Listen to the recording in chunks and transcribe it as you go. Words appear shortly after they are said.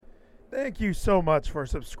Thank you so much for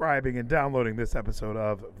subscribing and downloading this episode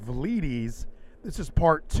of Vleeties. This is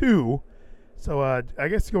part 2. So I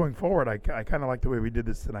guess going forward, I kind of like the way we did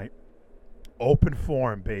this tonight. Open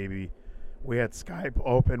forum, baby. We had Skype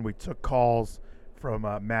open. We took calls from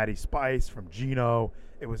Maddie Spice, from Gino.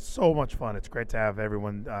 It was so much fun. It's great to have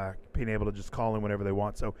everyone being able to just call in whenever they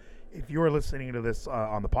want. So if you're listening to this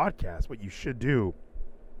on the podcast, what you should do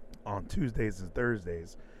on Tuesdays and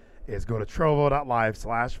Thursdays is go to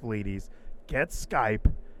trovo.live/Vleeties, get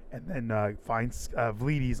Skype, and then find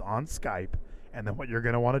Vleeties on Skype. And then what you're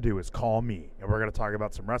going to want to do is call me. And we're going to talk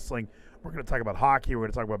about some wrestling. We're going to talk about hockey. We're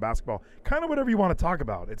going to talk about basketball. Kind of whatever you want to talk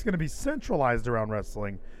about. It's going to be centralized around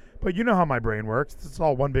wrestling. But you know how my brain works. It's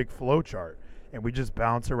all one big flow chart. And we just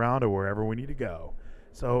bounce around to wherever we need to go.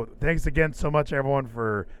 So thanks again so much, everyone,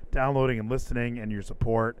 for downloading and listening and your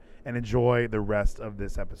support. And enjoy the rest of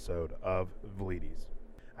this episode of Vleeties.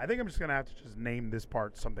 I think I'm just going to have to just name this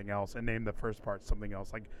part something else and name the first part something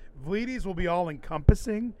else. Like, Vleeties will be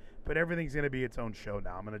all-encompassing, but everything's going to be its own show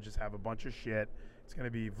now. I'm going to just have a bunch of shit. It's going to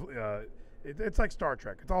be, it's like Star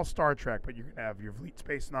Trek. It's all Star Trek, but you're going to have your Fleet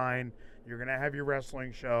Space Nine. You're going to have your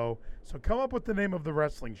wrestling show. So come up with the name of the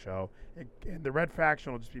wrestling show. And the Red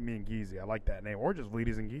Faction will just be me and Geezy. I like that name. Or just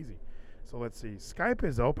Vleeties and Geezy. So let's see. Skype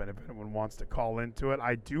is open if anyone wants to call into it.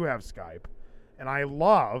 I do have Skype. And I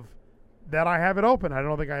love that I have it open. I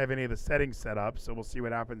don't think I have any of the settings set up, so we'll see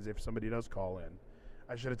what happens if somebody does call in.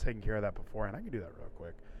 I should have taken care of that beforehand. I can do that real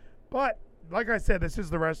quick. But, like I said, this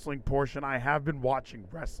is the wrestling portion. I have been watching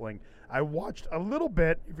wrestling. I watched a little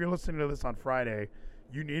bit. If you're listening to this on Friday,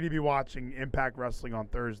 you need to be watching Impact Wrestling on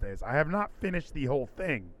Thursdays. I have not finished the whole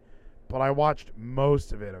thing, but I watched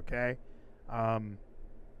most of it, okay?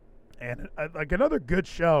 And like another good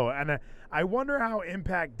show. And I wonder how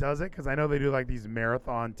Impact does it, because I know they do like these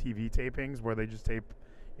marathon TV tapings where they just tape,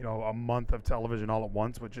 a month of television all at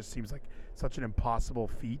once, which just seems like such an impossible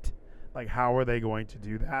feat. Like, how are they going to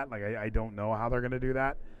do that? Like, I don't know how they're going to do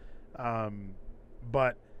that.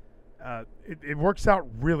 But it works out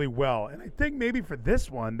really well. And I think maybe for this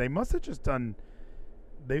one, they must have just done,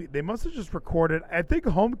 they must have just recorded. I think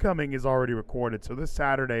Homecoming is already recorded. So this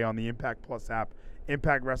Saturday on the Impact Plus app,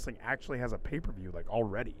 Impact Wrestling actually has a pay-per-view, like,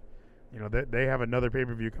 already. They have another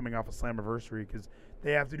pay-per-view coming off of Slammiversary because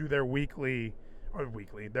they have to do their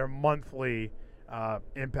their monthly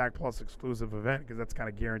Impact Plus exclusive event, because that's kind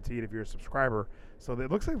of guaranteed if you're a subscriber. So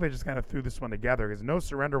it looks like they just kind of threw this one together, because No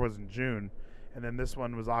Surrender was in June, and then this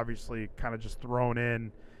one was obviously kind of just thrown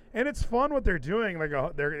in. And it's fun what they're doing. Like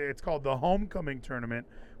it's called the Homecoming Tournament,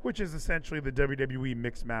 which is essentially the WWE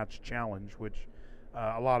Mixed Match Challenge, which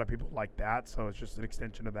a lot of people like that. So it's just an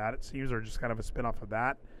extension of that, it seems, or just kind of a spin-off of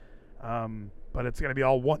that. But it's going to be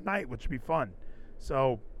all one night, which would be fun.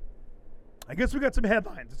 So I guess we got some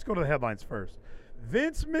headlines. Let's go to the headlines first.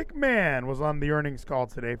 Vince McMahon was on the earnings call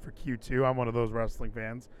today for Q2. I'm one of those wrestling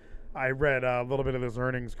fans. I read a little bit of this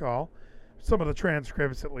earnings call, some of the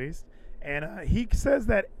transcripts at least. And he says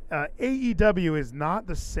that AEW is not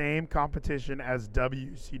the same competition as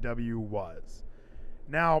WCW was.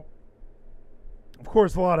 Now, of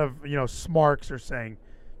course, a lot of, smarks are saying,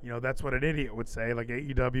 that's what an idiot would say. Like,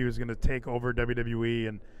 AEW is going to take over WWE,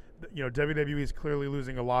 and, WWE is clearly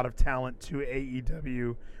losing a lot of talent to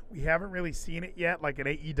AEW. We haven't really seen it yet, like an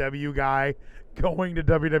AEW guy going to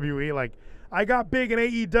WWE. Like, I got big in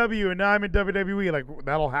AEW, and now I'm in WWE. Like,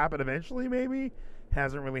 that'll happen eventually, maybe.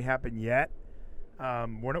 Hasn't really happened yet.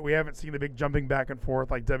 We haven't seen the big jumping back and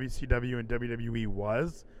forth like WCW and WWE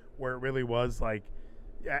was, where it really was like,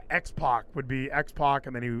 X-Pac would be X-Pac,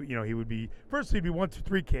 and then he would be, first he'd be 1, 2,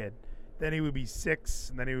 3 Kid, then he would be 6,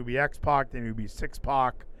 and then he would be X-Pac, then he would be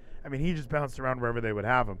 6-Pac. I mean, he just bounced around wherever they would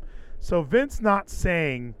have him. So Vince not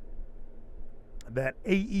saying that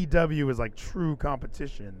AEW is like true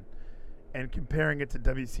competition and comparing it to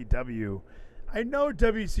WCW. I know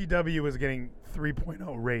WCW is getting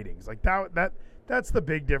 3.0 ratings. Like that's the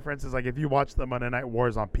big difference, is like if you watch the Monday Night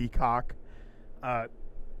Wars on Peacock,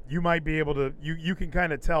 you might be able to, you can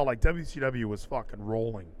kind of tell, like, WCW was fucking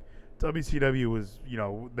rolling. WCW was,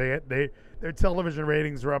 their television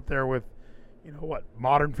ratings are up there with,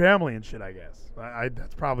 Modern Family and shit, I guess.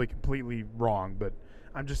 That's probably completely wrong, but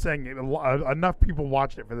I'm just saying enough people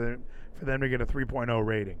watched it for them to get a 3.0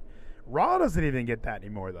 rating. Raw doesn't even get that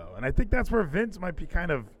anymore, though, and I think that's where Vince might be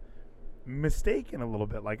kind of mistaken a little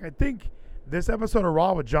bit. Like, I think this episode of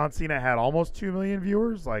Raw with John Cena had almost 2 million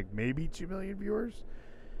viewers, like maybe 2 million viewers.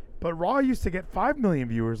 But Raw used to get 5 million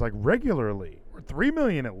viewers, like, regularly, or 3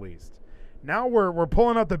 million at least. Now we're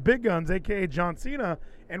pulling out the big guns, a.k.a. John Cena,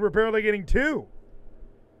 and we're barely getting 2.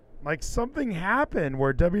 Like, something happened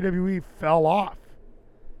where WWE fell off.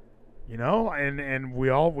 and we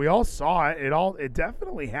all saw it. It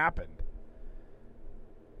definitely happened.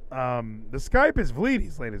 The Skype is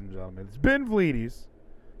Vleeties, ladies and gentlemen. It's been Vleeties.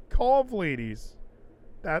 Call Vleeties.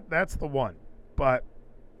 That's the one. But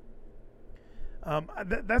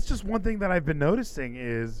that's just one thing that I've been noticing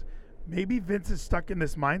is maybe Vince is stuck in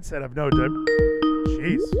this mindset of no.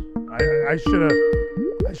 Jeez,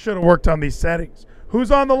 I should have worked on these settings.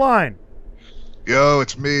 Who's on the line? Yo,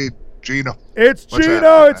 it's me, Gino. It's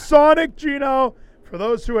Gino. It's Sonic Gino. For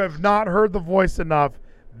those who have not heard the voice enough,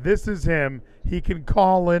 this is him. He can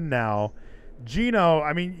call in now. Gino,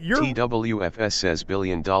 I mean, you're... TWFS says $1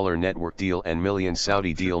 billion network deal and million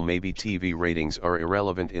Saudi deal. Maybe TV ratings are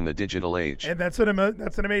irrelevant in the digital age. And that's an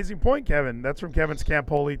amazing point, Kevin. That's from Kevin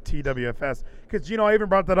Scampoli, TWFS. Because, I even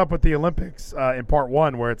brought that up with the Olympics in part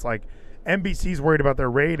one, where it's like NBC's worried about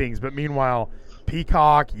their ratings, but meanwhile,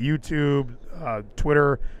 Peacock, YouTube,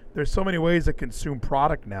 Twitter, there's so many ways to consume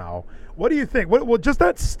product now. What do you think? Well, just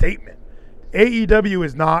that statement. AEW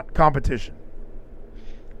is not competition.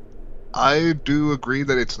 I do agree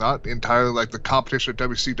that it's not entirely like the competition that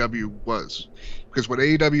WCW was. Because what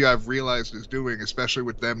AEW I've realized is doing, especially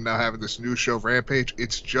with them now having this new show Rampage,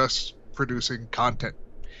 it's just producing content.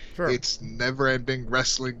 Sure. It's never-ending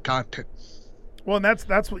wrestling content. Well, and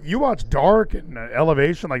that's what you watch. Dark and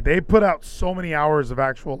Elevation, like they put out so many hours of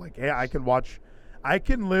actual, like, hey, I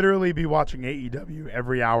can literally be watching AEW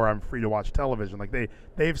every hour I'm free to watch television. Like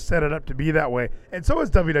they've set it up to be that way, and so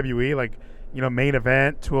is WWE. Like, Main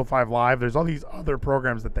Event, 205 Live. There's all these other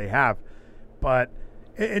programs that they have, but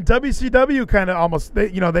in WCW, kind of almost they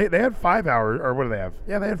had 5 hours, or what do they have?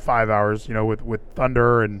 Yeah, they had 5 hours. With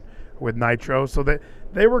Thunder and with Nitro, so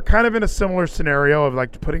they were kind of in a similar scenario of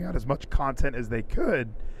like putting out as much content as they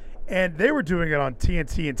could, and they were doing it on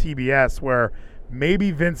TNT and TBS where.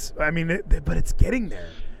 Maybe Vince, but it's getting there.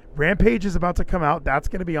 Rampage is about to come out. That's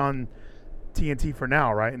going to be on TNT for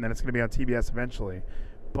now, right? And then it's going to be on TBS eventually.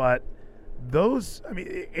 But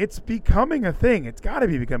it's becoming a thing. It's got to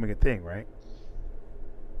be becoming a thing, right?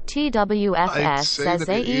 TWFS says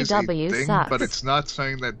AEW sucks. But it's not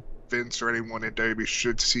something that Vince or anyone in WWE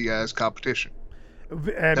should see as competition.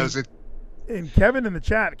 Does it? And Kevin in the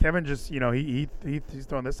chat, Kevin just, he's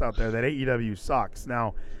throwing this out there that AEW sucks.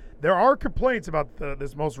 Now, there are complaints about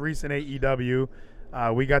this most recent AEW.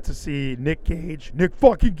 We got to see Nick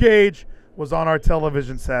fucking Gage was on our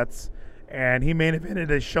television sets, and he main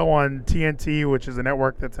evented a show on TNT, which is a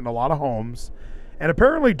network that's in a lot of homes. And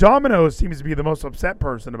apparently Domino's seems to be the most upset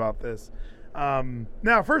person about this.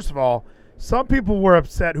 Now, first of all, some people were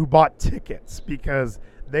upset who bought tickets because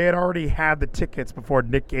they had already had the tickets before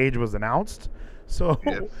Nick Gage was announced. So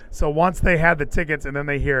once they had the tickets and then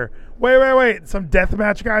they hear, wait, some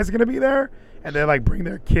deathmatch guy's going to be there, and they like bring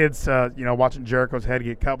their kids to watching Jericho's head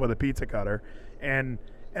get cut with a pizza cutter, and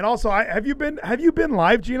also have you been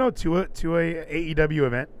live, Gino, to a AEW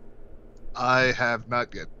event? I have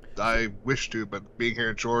not yet. I wish to, but being here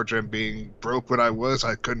in Georgia and being broke when I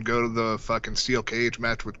couldn't go to the fucking steel cage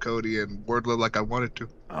match with Cody and Wardlow like I wanted to.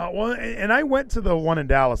 Well, and I went to the one in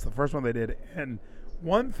Dallas, the first one they did, and.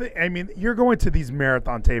 One thing, you're going to these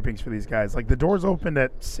marathon tapings for these guys. Like, the doors opened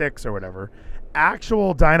at 6 or whatever.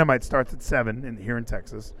 Actual Dynamite starts at 7 here in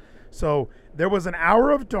Texas. So there was an hour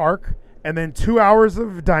of Dark and then 2 hours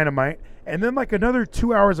of Dynamite and then, like, another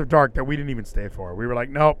 2 hours of Dark that we didn't even stay for. We were like,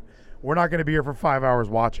 nope, we're not going to be here for 5 hours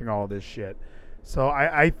watching all of this shit. So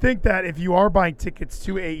I think that if you are buying tickets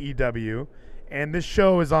to AEW and this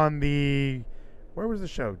show is on the... Where was the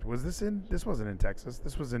show? This wasn't in Texas.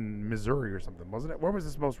 This was in Missouri or something, wasn't it? Where was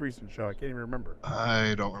this most recent show? I can't even remember.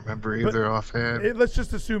 I don't remember either offhand. Let's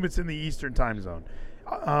just assume it's in the Eastern time zone.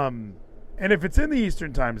 And if it's in the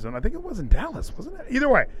Eastern time zone, I think it was in Dallas, wasn't it? Either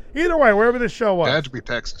way, wherever this show was. That to be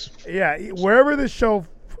Texas. Yeah, wherever this show,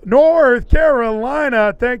 North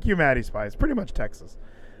Carolina. Thank you, Maddie Spice. Pretty much Texas.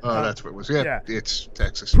 Oh, that's what it was. Yeah, it's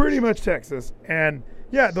Texas. Pretty much Texas. And,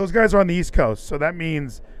 yeah, those guys are on the East Coast, so that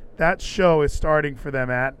means... That show is starting for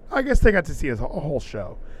them at, I guess they got to see a whole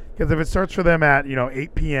show. Because if it starts for them at,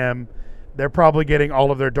 8 p.m., they're probably getting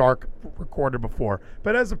all of their Dark recorded before.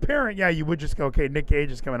 But as a parent, yeah, you would just go, okay, Nick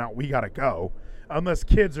Gage is coming out, we got to go. Unless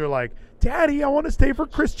kids are like, Daddy, I want to stay for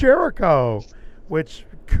Chris Jericho. Which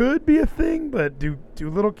could be a thing, but do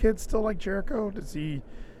little kids still like Jericho? Is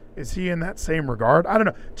he in that same regard? I don't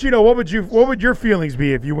know. Gino, what would your feelings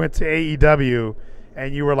be if you went to AEW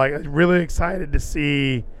and you were like really excited to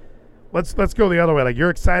see... Let's go the other way. Like, you're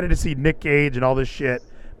excited to see Nick Gage and all this shit,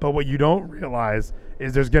 but what you don't realize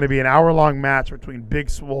is there's going to be an hour-long match between Big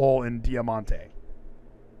Swole and Diamante.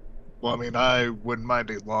 Well, I wouldn't mind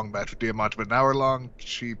a long match with Diamante, but an hour long,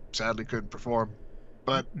 she sadly couldn't perform.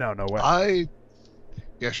 But no way.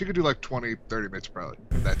 Yeah, she could do like 20, 30 minutes probably.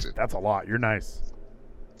 That's it. That's a lot. You're nice.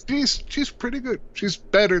 She's pretty good. She's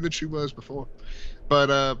better than she was before. But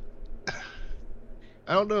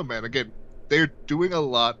I don't know, man. Again, they're doing a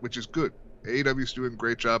lot, which is good. AEW's doing a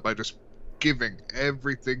great job by just giving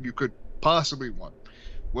everything you could possibly want.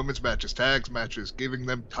 Women's matches, tags matches, giving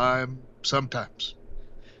them time sometimes.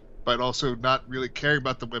 But also not really caring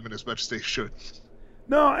about the women as much as they should.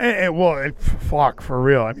 No, fuck, for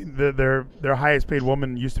real. I mean, their highest paid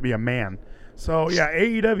woman used to be a man. So, yeah,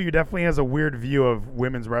 AEW definitely has a weird view of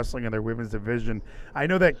women's wrestling and their women's division. I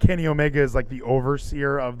know that Kenny Omega is like the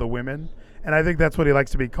overseer of the women, and I think that's what he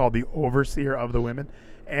likes to be called, the overseer of the women.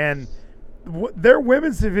 And their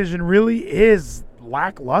women's division really is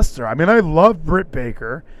lackluster. I mean, I love Britt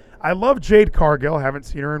Baker. I love Jade Cargill. Haven't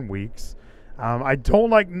seen her in weeks. I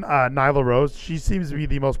don't like Nyla Rose. She seems to be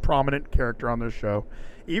the most prominent character on their show.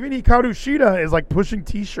 Even Hikaru Shida is like pushing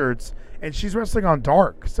T-shirts, and she's wrestling on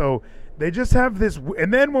Dark. So they just have this.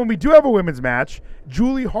 And then when we do have a women's match,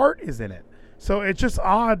 Julie Hart is in it. So it's just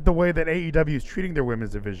odd the way that AEW is treating their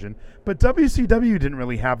women's division. But WCW didn't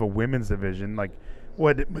really have a women's division. Like,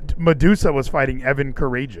 what Medusa was fighting Evan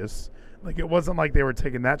Courageous. Like, it wasn't like they were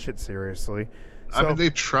taking that shit seriously. So, I mean, they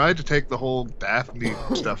tried to take the whole Daphne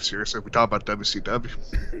stuff seriously. We talk about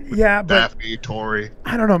WCW. Yeah, but Daphne, Tori.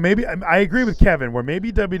 I don't know. Maybe I agree with Kevin, where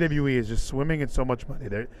maybe WWE is just swimming in so much money.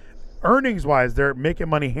 They're earnings-wise, they're making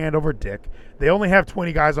money hand over dick. They only have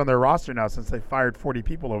 20 guys on their roster now since they fired 40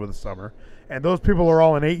 people over the summer, and those people are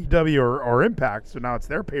all in AEW or Impact. So now it's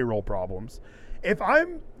their payroll problems. If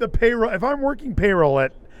I'm working payroll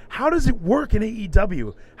at, how does it work in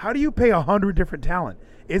AEW? How do you pay 100 different talent?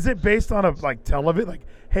 Is it based on television? Like,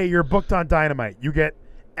 hey, you're booked on Dynamite, you get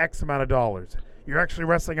X amount of dollars. You're actually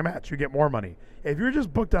wrestling a match, you get more money. If you're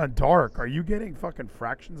just booked on Dark, are you getting fucking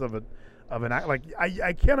fractions of an act? Like,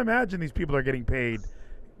 I can't imagine these people are getting paid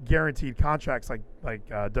guaranteed contracts like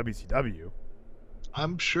WCW.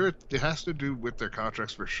 I'm sure it has to do with their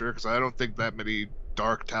contracts for sure, because I don't think that many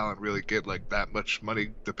Dark talent really get like that much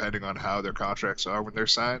money depending on how their contracts are when they're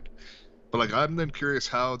signed. But like, I'm then curious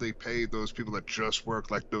how they pay those people that just work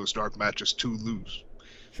like those Dark matches to lose.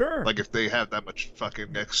 Sure. Like, if they have that much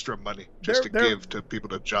fucking extra money just to give to people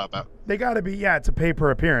to job out. They got to be, yeah, it's a pay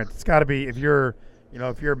per appearance. It's got to be, if you're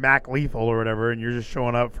Mac Lethal or whatever and you're just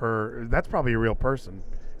showing up for, that's probably a real person.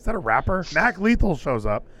 Is that a rapper? Mac Lethal shows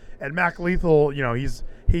up, and Mac Lethal,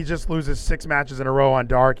 he just loses 6 matches in a row on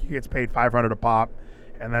Dark. He gets paid $500 a pop,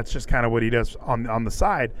 and that's just kind of what he does on the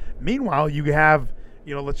side. Meanwhile, you have,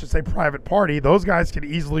 let's just say Private Party. Those guys could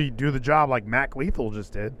easily do the job like Mac Lethal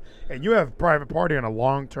just did. And you have Private Party on a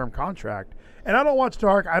long-term contract. And I don't watch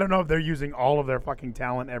Dark. I don't know if they're using all of their fucking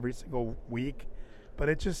talent every single week. But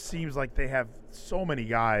it just seems like they have so many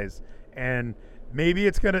guys. And maybe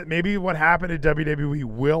what happened to WWE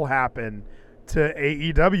will happen to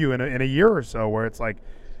AEW in a year or so, where it's like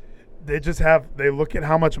they look at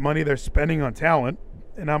how much money they're spending on talent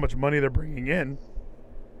and how much money they're bringing in.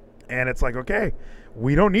 And it's like, okay,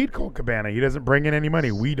 we don't need Colt Cabana. He doesn't bring in any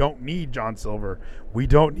money. We don't need John Silver. We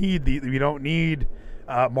don't need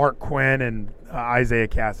Mark Quinn and Isaiah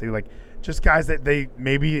Cassidy. Like, just guys that they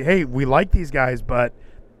maybe, hey, we like these guys, but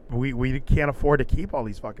we can't afford to keep all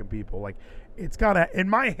these fucking people. Like, it's gotta, in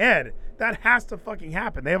my head, that has to fucking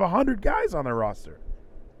happen. They have 100 guys on their roster.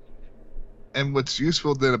 And what's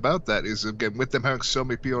useful then about that is, again, with them having so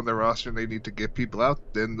many people on their roster and they need to get people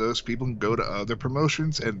out, then those people can go to other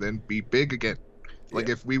promotions and then be big again. Like,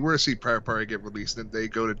 if we were to see Private Party get released, then they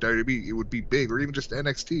go to WWE, it would be big, or even just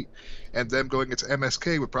NXT. And them going into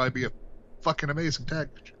MSK would probably be a fucking amazing tag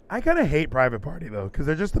match. I kind of hate Private Party, though, because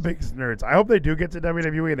they're just the biggest nerds. I hope they do get to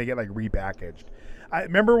WWE and they get, like, repackaged. I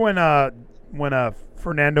remember when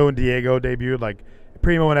Fernando and Diego debuted, like,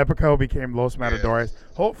 Primo and Epico became Los Matadores.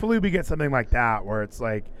 Yeah. Hopefully we get something like that, where it's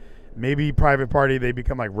like, maybe Private Party, they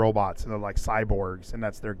become like robots and they're like cyborgs, and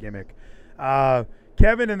that's their gimmick.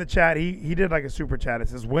 Kevin in the chat, he did like a super chat. It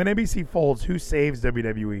says, when NBC folds, who saves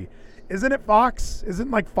WWE? Isn't it Fox? Isn't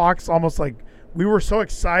like Fox almost like, we were so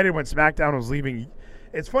excited when SmackDown was leaving.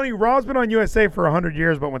 It's funny, Raw's been on USA for 100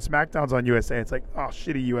 years, but when SmackDown's on USA, it's like, oh,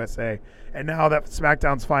 shitty USA. And now that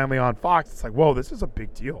SmackDown's finally on Fox, it's like, whoa, this is a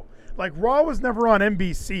big deal. Like, Raw was never on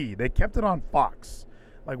NBC. They kept it on Fox.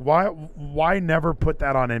 Like, why never put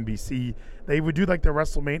that on NBC? They would do like the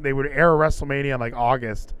WrestleMania. They would air WrestleMania in like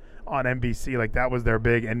August on NBC. Like, that was their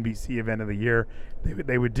big NBC event of the year.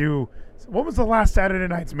 They would do. What was the last Saturday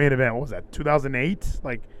night's main event? What was that? 2008?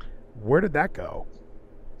 Like, where did that go?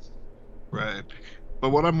 Right.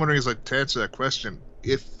 But what I'm wondering is, like, to answer that question,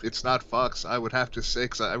 if it's not Fox, I would have to say,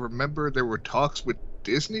 because I remember there were talks with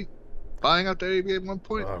Disney buying out WWE at one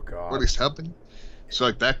point, oh, God. or at least helping. So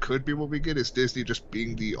like that could be what we get, is Disney just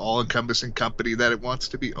being the all-encompassing company that it wants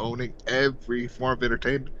to be, owning every form of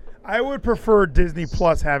entertainment. I would prefer Disney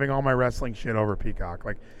Plus having all my wrestling shit over Peacock.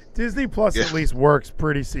 Like Disney Plus Yeah. at least works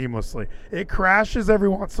pretty seamlessly. It crashes every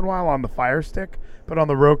once in a while on the Fire Stick, but on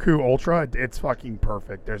the Roku Ultra, it's fucking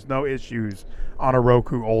perfect. There's no issues on a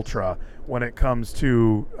Roku Ultra when it comes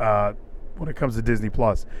to Disney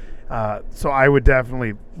Plus. So I would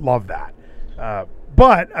definitely love that.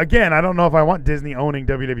 But again, I don't know if I want Disney owning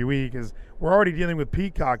WWE, because we're already dealing with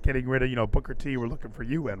Peacock getting rid of, Booker T, we're looking for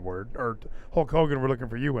you, N-word, or Hulk Hogan, we're looking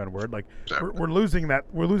for you, N-word. Like, we're losing that.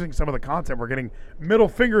 We're losing some of the content. We're getting middle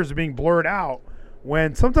fingers being blurred out,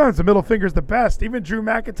 when sometimes the middle finger's the best. Even Drew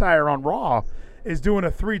McIntyre on Raw is doing a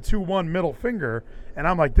 3-2-1 middle finger, and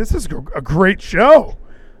I'm like, this is a great show.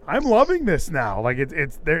 I'm loving this now. Like,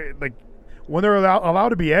 it's they're like, when they're allowed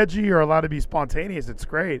to be edgy or allowed to be spontaneous, it's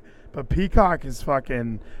great. But Peacock's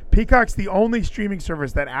the only streaming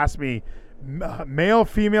service that asked me male,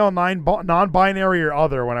 female, non-binary, or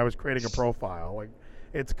other when I was creating a profile. Like,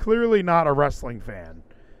 it's clearly not a wrestling fan.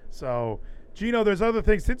 So, Gino, there's other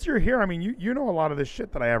things. Since you're here, I mean, you know a lot of this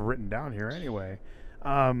shit that I have written down here anyway.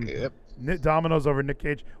 Yep. Dominoes over Nick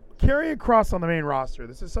Cage. Karrion Kross on the main roster.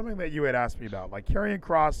 This is something that you had asked me about. Like, Karrion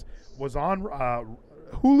Kross was on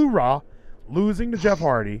Hulu Raw, losing to Jeff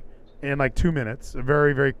Hardy in like 2 minutes. A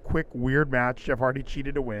very, very quick, weird match. Jeff Hardy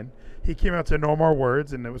cheated to win. He came out to No More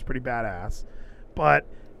Words, and it was pretty badass. But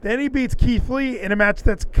then he beats Keith Lee in a match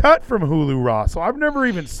that's cut from Hulu Raw. So I've never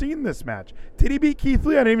even seen this match. Did he beat Keith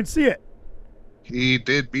Lee? I didn't even see it. He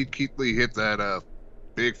did beat Keith Lee, hit that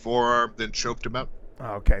big forearm, then choked him out.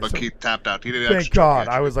 Okay. But so Keith tapped out. He didn't thank actually God.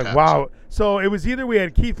 choke, I was like, tapped, wow. So it was either we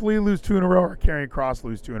had Keith Lee lose 2 in a row or Karrion Kross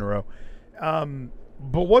lose 2 in a row.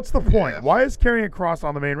 But what's the point? Yeah. Why is Karrion Kross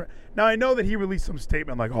on the main? Now, I know that he released some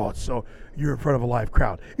statement like, oh, so you're in front of a live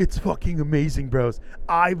crowd. It's fucking amazing, bros.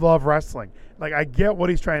 I love wrestling. Like, I get what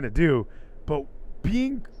he's trying to do, but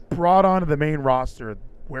being brought onto the main roster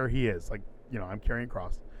where he is, like, I'm Karrion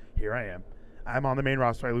Kross. Here I am. I'm on the main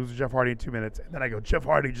roster. I lose to Jeff Hardy in 2 minutes. And then I go, Jeff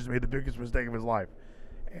Hardy just made the biggest mistake of his life.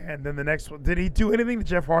 And then the next one, did he do anything to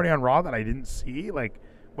Jeff Hardy on Raw that I didn't see? Like,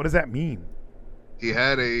 what does that mean? He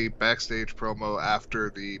had a backstage promo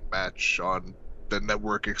after the match on the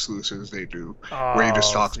network exclusives they do, where he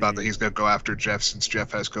just talks about that he's going to go after Jeff since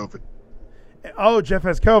Jeff has COVID. Oh, Jeff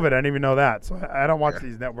has COVID. I didn't even know that. So I don't watch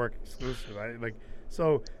these network exclusives.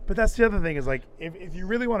 But that's the other thing is, like, if you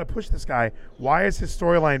really want to push this guy, why is his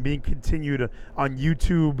storyline being continued on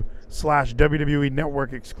YouTube/WWE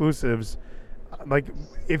network exclusives? Like,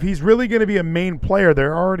 if he's really going to be a main player,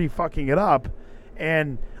 they're already fucking it up.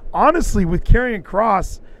 And honestly, with Karrion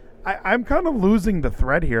Kross, I'm kind of losing the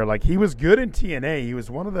thread here. Like, he was good in TNA. He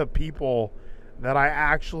was one of the people that I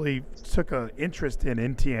actually took an interest in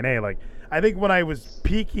TNA. Like, I think when I was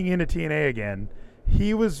peeking into TNA again,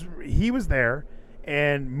 he was there,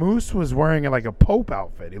 and Moose was wearing like a Pope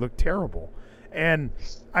outfit. He looked terrible. And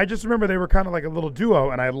I just remember they were kind of like a little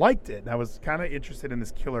duo, and I liked it. And I was kind of interested in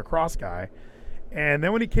this Killer Kross guy. And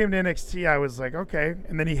then when he came to NXT, I was like, okay.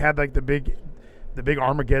 And then he had like the big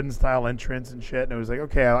Armageddon style entrance and shit, and it was like,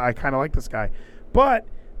 okay, I kind of like this guy. But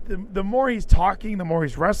the more he's talking, the more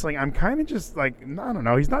he's wrestling, I'm kind of just like, I don't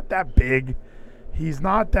know, he's not that big. He's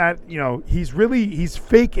not that, he's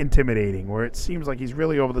fake intimidating, where it seems like he's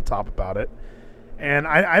really over the top about it. And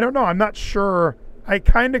I don't know, I'm not sure. I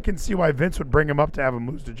kind of can see why Vince would bring him up to have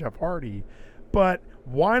him lose to Jeff Hardy, but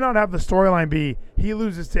why not have the storyline be he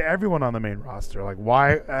loses to everyone on the main roster? Like,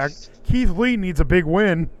 why Keith Lee needs a big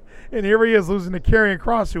win, and here he is losing to Karrion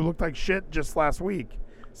Kross, who looked like shit just last week.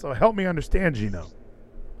 So help me understand, Gino.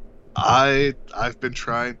 I've been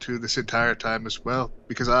trying to this entire time as well,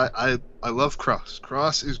 because I love Kross.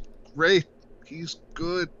 Kross is great. He's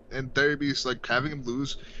good, and WWE's like having him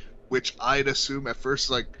lose, which I'd assume at first,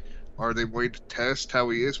 like, are they going to test how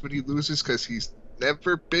he is when he loses, because he's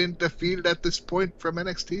never been defeated at this point from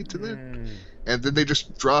NXT to then. And then they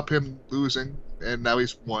just drop him losing, and now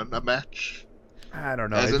he's won a match. I don't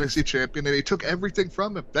know. As NXT champion, and they took everything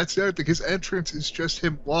from him. That's the other thing. His entrance is just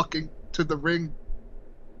him walking to the ring.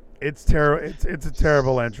 It's terrible. It's a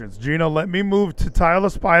terrible entrance. Gino, let me move to Tyler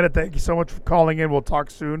Spida. Thank you so much for calling in. We'll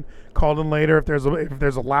talk soon. Call in later if there's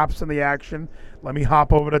a lapse in the action. Let me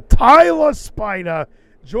hop over to Tyler Spida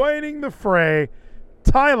joining the fray.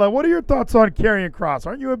 Tyler, what are your thoughts on Karrion Kross?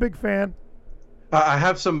 Aren't you a big fan? I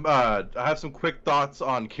have some quick thoughts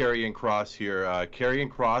on Karrion Kross here.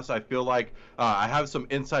 Karrion Kross, I feel like I have some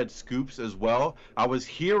inside scoops as well. I was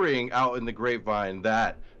hearing out in the grapevine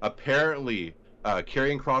that apparently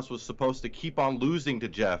Karrion Kross was supposed to keep on losing to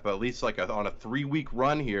Jeff, at least like on a 3-week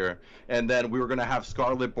run here, and then we were gonna have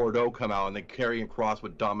Scarlett Bordeaux come out, and then Karrion Kross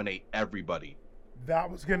would dominate everybody.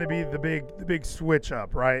 That was going to be the big switch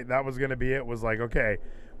up, right? That was going to be it. Was like, okay,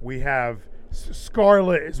 we have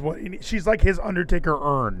Scarlett is what she's like his Undertaker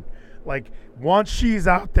urn. Like once she's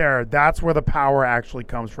out there, that's where the power actually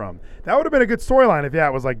comes from. That would have been a good storyline if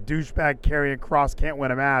it was like douchebag Karrion Kross can't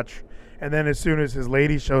win a match, and then as soon as his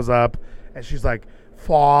lady shows up and she's like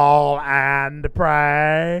fall and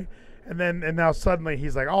pray, and now suddenly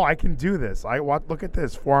he's like, oh, I can do this. Look at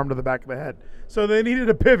this, forearm to the back of the head. So they needed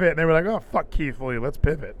a pivot, and they were like, oh, fuck Keith Lee, let's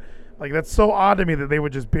pivot. Like, that's so odd to me that they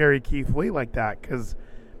would just bury Keith Lee like that, because,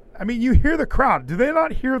 I mean, you hear the crowd. Do they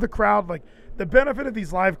not hear the crowd? Like, the benefit of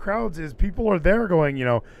these live crowds is people are there going,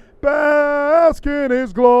 bask in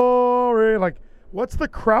his glory. Like, what's the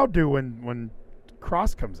crowd do when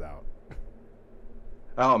Cross comes out?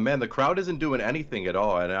 Oh man, the crowd isn't doing anything at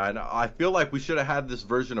all, and I feel like we should have had this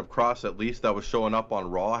version of Cross at least that was showing up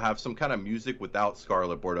on Raw have some kind of music without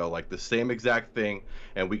Scarlett Bordeaux, like the same exact thing,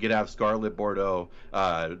 and we could have Scarlett Bordeaux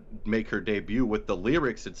make her debut with the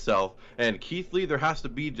lyrics itself. And Keith Lee, there has to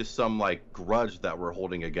be just some like grudge that we're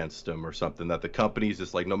holding against him or something, that the company's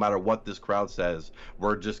just like, no matter what this crowd says,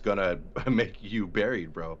 we're just gonna make you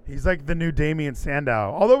buried, bro. He's like the new Damian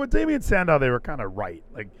Sandow. Although with Damian Sandow, they were kind of right,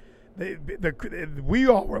 like. We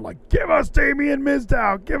all were like, give us Damian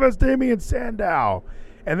Mizdow, give us Damian Sandow.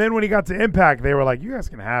 And then when he got to Impact, they were like, you guys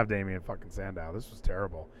can have Damian fucking Sandow. This was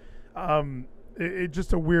terrible. It's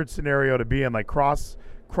just a weird scenario to be in. Like, Cross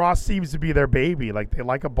seems to be their baby. Like, they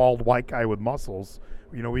like a bald white guy with muscles.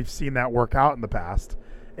 We've seen that work out in the past.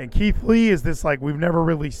 And Keith Lee is this, like, we've never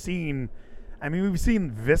really seen. I mean, we've seen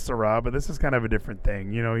Viscera, but this is kind of a different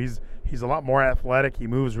thing. He's a lot more athletic. He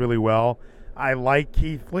moves really well. I like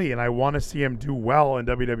Keith Lee, and I want to see him do well in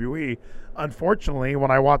WWE. Unfortunately,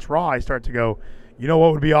 when I watch Raw, I start to go, you know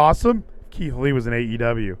what would be awesome? If Keith Lee was in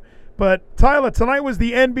AEW. But, Tyler, tonight was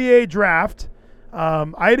the NBA draft.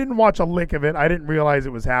 I didn't watch a lick of it. I didn't realize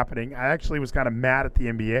it was happening. I actually was kind of mad at the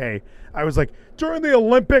NBA. I was like, during the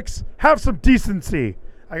Olympics, have some decency.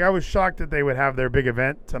 Like, I was shocked that they would have their big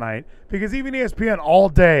event tonight, because even ESPN all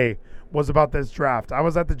day was about this draft. I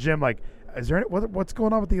was at the gym like, what's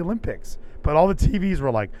going on with the Olympics? But all the TVs were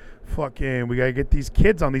like, fucking, we got to get these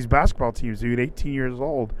kids on these basketball teams, dude, 18 years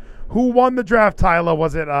old. Who won the draft, Tyler?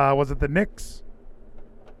 Was it the Knicks?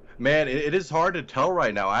 Man, it is hard to tell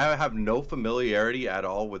right now. I have no familiarity at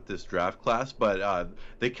all with this draft class, but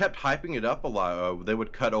they kept hyping it up a lot. They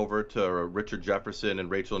would cut over to Richard Jefferson and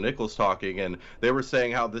Rachel Nichols talking, and they were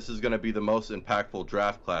saying how this is going to be the most impactful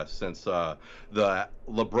draft class since the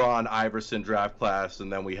LeBron Iverson draft class,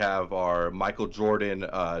 and then we have our Michael Jordan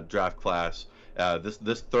draft class.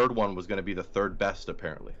 This third one was going to be the third best,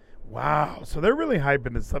 apparently. Wow. So they're really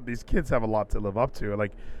hyping this up. These kids have a lot to live up to.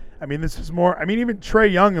 Like, I mean, this is more. I mean, even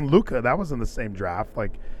Trae Young and Luka, that was in the same draft.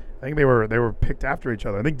 Like, I think they were picked after each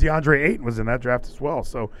other. I think DeAndre Ayton was in that draft as well.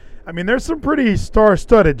 So, I mean, there's some pretty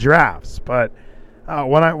star-studded drafts. But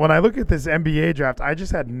when I look at this NBA draft, I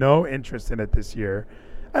just had no interest in it this year,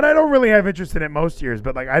 and I don't really have interest in it most years.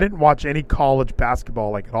 But like, I didn't watch any college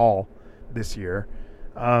basketball like at all this year,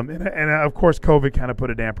 and of course, COVID kind of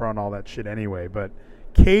put a damper on all that shit anyway. But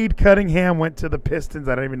Cade Cunningham went to the Pistons.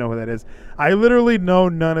 I don't even know who that is. I literally know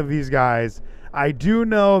none of these guys. I do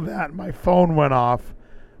know that my phone went off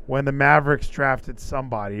when the Mavericks drafted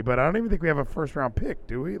somebody, but I don't even think we have a first-round pick,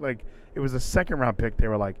 do we? Like, it was a second-round pick. They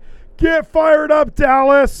were like, get fired up,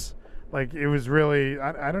 Dallas! Like, it was really,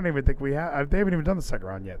 I don't even think we have, they haven't even done the second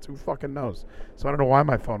round yet, so who fucking knows? So I don't know why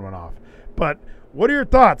my phone went off. But what are your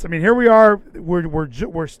thoughts? I mean, here we are.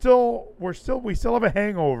 We still have a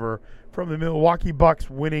hangover from the Milwaukee Bucks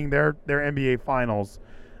winning their NBA Finals.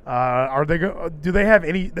 Do they have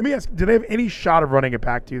any? Let me ask. Do they have any shot of running it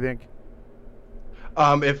back? Do you think?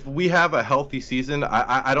 If we have a healthy season,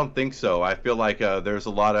 I don't think so. I feel like there's a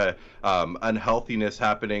lot of unhealthiness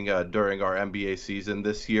happening during our NBA season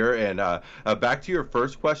this year. And back to your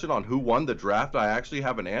first question on who won the draft, I actually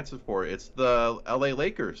have an answer for it. It's the LA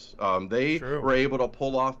Lakers. They were able to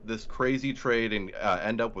pull off this crazy trade and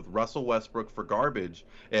end up with Russell Westbrook for garbage.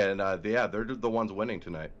 And they're the ones winning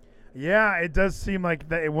tonight. Yeah, it does seem like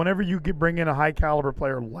that whenever you bring in a high caliber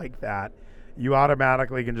player like that, you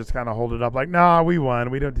automatically can just kind of hold it up like, nah, we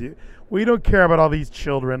won. We don't care about all these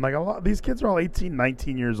children. Like, these kids are all 18,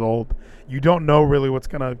 19 years old. You don't know really what's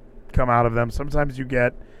going to come out of them. Sometimes you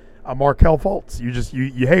get a Markelle Fultz.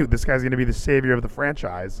 You hey, this guy's going to be the savior of the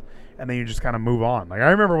franchise, and then you just kind of move on. Like,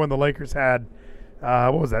 I remember when the Lakers had,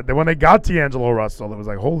 what was that? When they got D'Angelo Russell, it was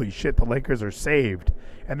like, holy shit, the Lakers are saved.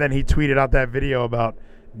 And then he tweeted out that video about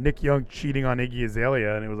Nick Young cheating on Iggy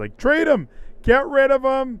Azalea, and it was like, trade him, get rid of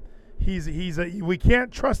him. We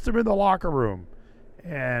can't trust him in the locker room,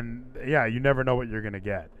 and yeah, you never know what you're gonna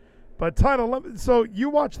get. But Title, so you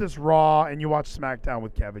watch this Raw and you watch SmackDown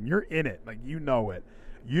with Kevin. You're in it, like you know it.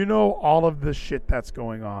 You know all of the shit that's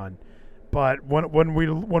going on. But when we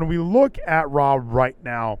look at Raw right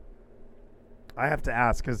now, I have to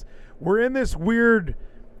ask because we're in this weird.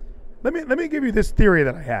 Let me give you this theory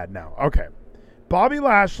that I had now. Okay, Bobby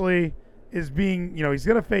Lashley is being, he's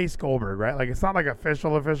gonna face Goldberg, right? Like it's not like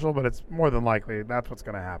official, but it's more than likely that's what's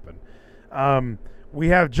gonna happen. We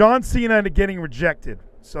have John Cena getting rejected.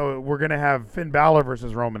 So we're going to have Finn Balor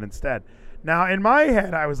versus Roman instead. Now, in my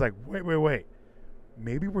head, I was like, wait.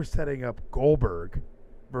 Maybe we're setting up Goldberg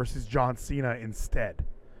versus John Cena instead.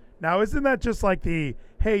 Now, isn't that just like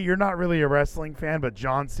hey, you're not really a wrestling fan, but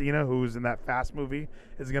John Cena, who's in that Fast movie,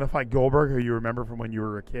 is going to fight Goldberg, who you remember from when you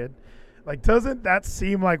were a kid? Like, doesn't that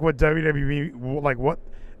seem like what WWE, like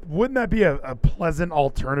wouldn't that be a pleasant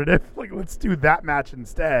alternative? Like, let's do that match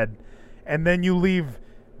instead. And then you leave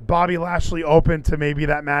Bobby Lashley open to maybe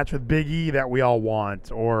that match with Big E that we all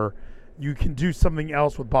want, or you can do something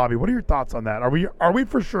else with Bobby. What are your thoughts on that? Are we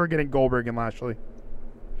for sure getting Goldberg and Lashley?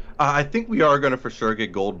 I think we are going to for sure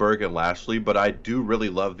get Goldberg and Lashley, but I do really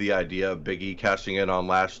love the idea of Big E cashing in on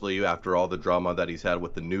Lashley after all the drama that he's had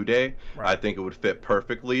with the New Day. Right. I think it would fit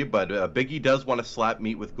perfectly, but Big E does want to slap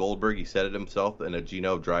meat with Goldberg. He said it himself in a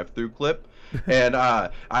Gino drive-through clip. And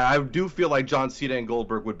I do feel like John Cena and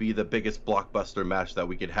Goldberg would be the biggest blockbuster match that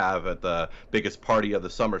we could have at the biggest party of the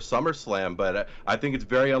summer, SummerSlam. But I think it's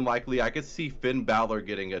very unlikely. I could see Finn Balor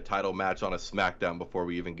getting a title match on a SmackDown before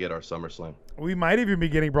we even get our SummerSlam. We might even be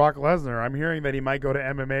getting Brock Lesnar. I'm hearing that he might go to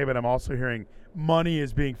MMA, but I'm also hearing money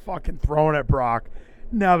is being fucking thrown at Brock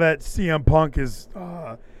now that CM Punk is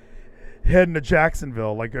heading to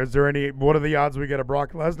Jacksonville. Like, what are the odds we get a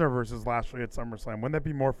Brock Lesnar versus Lashley at SummerSlam? Wouldn't that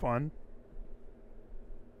be more fun?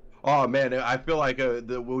 Oh, man, I feel like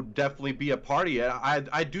there would definitely be a party.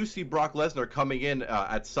 I do see Brock Lesnar coming in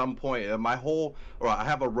at some point. I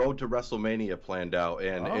have a road to WrestleMania planned out,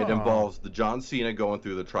 and it involves the John Cena going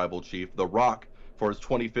through the Tribal Chief, The Rock for his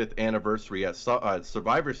 25th anniversary at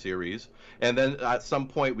Survivor Series, and then at some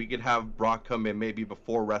point we could have Brock come in maybe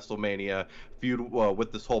before WrestleMania, feud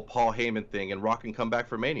with this whole Paul Heyman thing, and Rock can come back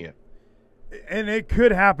for Mania. And it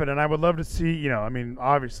could happen, and I would love to see,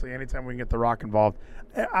 obviously, anytime we can get The Rock involved.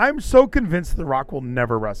 I'm so convinced The Rock will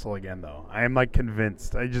never wrestle again, though. I am,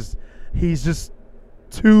 convinced. He's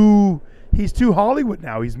too Hollywood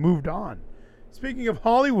now. He's moved on. Speaking of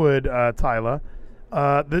Hollywood, Tyler,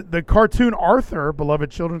 the cartoon Arthur,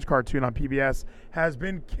 beloved children's cartoon on PBS, has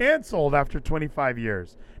been canceled after 25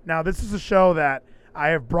 years. Now, this is a show that I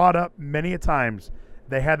have brought up many a times.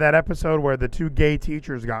 They had that episode where the two gay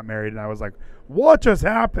teachers got married, and I was like, what just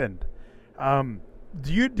happened?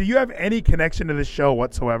 Do you have any connection to this show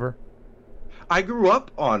whatsoever? I grew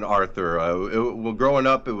up on Arthur. Growing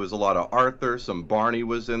up, it was a lot of Arthur. Some Barney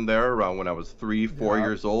was in there around when I was 4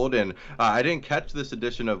 years old. And I didn't catch this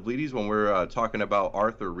edition of Vleeties when we were talking about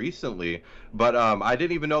Arthur recently. But I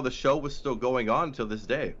didn't even know the show was still going on till this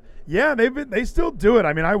day. Yeah, they still do it.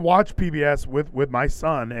 I mean, I watch PBS with my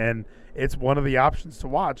son, and it's one of the options to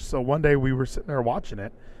watch. So one day we were sitting there watching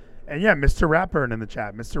it. And yeah, Mr. Ratburn in the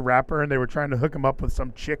chat. Mr. Ratburn, they were trying to hook him up with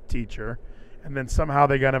some chick teacher. And then somehow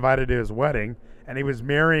they got invited to his wedding, and he was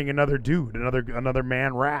marrying another dude, another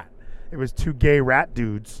man rat. It was two gay rat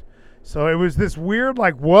dudes. So it was this weird,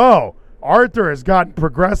 whoa, Arthur has gotten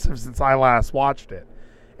progressive since I last watched it.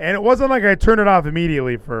 And it wasn't like I turned it off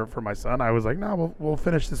immediately for my son. I was like, no, we'll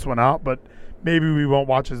finish this one out, but maybe we won't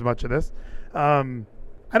watch as much of this. I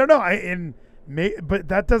don't know. But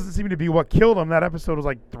that doesn't seem to be what killed him. That episode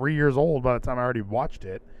was 3 years old by the time I already watched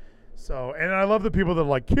it. So, and I love the people that are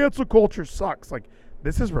like, cancel culture sucks.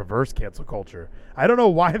 This is reverse cancel culture. I don't know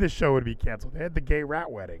why this show would be canceled. They had the gay rat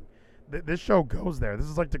wedding. This show goes there. This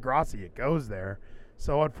is like Degrassi. It goes there.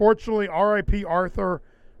 So, unfortunately, R.I.P. Arthur.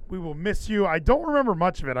 We will miss you. I don't remember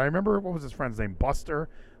much of it. I remember, what was his friend's name? Buster.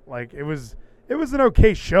 It was an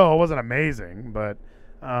okay show. It wasn't amazing, but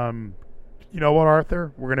you know what,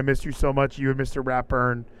 Arthur? We're going to miss you so much. You and Mr.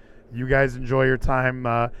 Ratburn. You guys enjoy your time.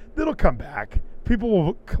 It'll come back. People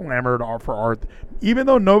will clamor for Arthur. Even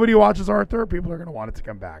though nobody watches Arthur, people are going to want it to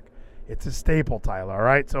come back. It's a staple, Tyler, all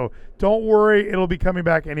right? So don't worry. It'll be coming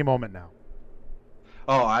back any moment now.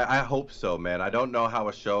 Oh, I hope so, man. I don't know how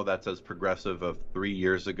a show that's as progressive of 3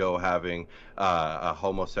 years ago having a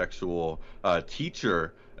homosexual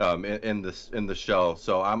teacher in the show.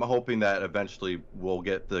 So I'm hoping that eventually we'll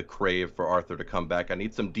get the crave for Arthur to come back. I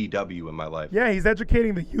need some DW in my life. Yeah, he's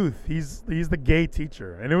educating the youth. He's the gay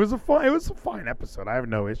teacher, and it was a fine episode. I have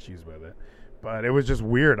no issues with it, but it was just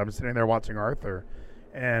weird. I'm sitting there watching Arthur,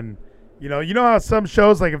 and you know how some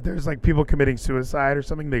shows, like if there's like people committing suicide or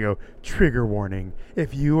something, they go trigger warning.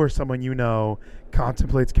 If you or someone you know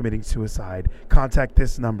contemplates committing suicide, contact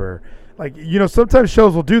this number. Like, sometimes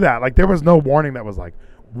shows will do that. Like, there was no warning that was like,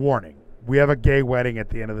 warning, we have a gay wedding at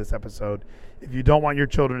the end of this episode. If you don't want your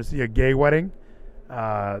children to see a gay wedding,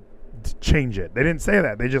 change it. They didn't say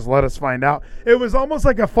that. They just let us find out. It was almost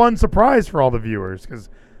like a fun surprise for all the viewers, because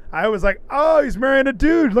I was like, oh, he's marrying a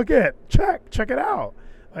dude. Look at it. Check it out.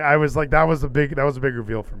 I was like, that was a big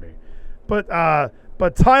reveal for me. But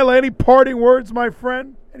Tyler, any parting words, my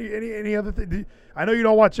friend? Any other thing? I know you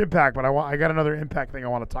don't watch Impact, but I got another Impact thing I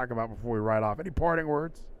want to talk about before we ride off. Any parting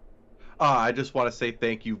words? I just want to say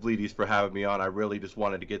thank you, Vleeties, for having me on. I really just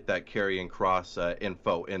wanted to get that Karrion Kross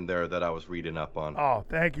info in there that I was reading up on. Oh,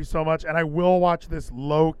 thank you so much. And I will watch this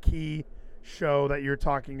low-key show that you're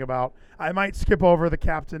talking about. I might skip over the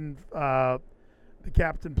Captain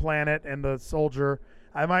Planet and the Soldier.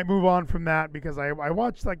 I might move on from that because I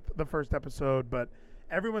watched like the first episode, but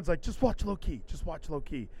everyone's like, just watch low-key. Just watch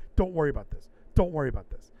low-key. Don't worry about this. Don't worry about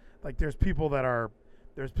this. Like, there's people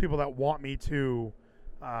that want me to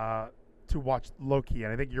watch Loki,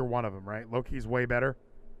 and I think you're one of them, right? Loki's way better.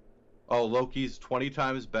 Oh, Loki's 20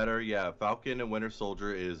 times better. Yeah, Falcon and Winter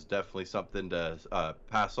Soldier is definitely something to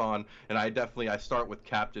pass on. And I start with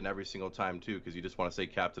Captain every single time too, because you just want to say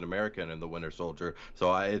Captain America and the Winter Soldier.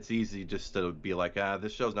 So it's easy just to be like,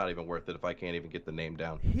 this show's not even worth it if I can't even get the name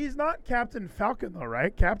down. He's not Captain Falcon though,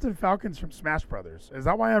 right? Captain Falcon's from Smash Brothers. Is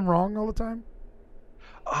that why I'm wrong all the time?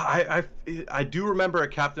 I do remember a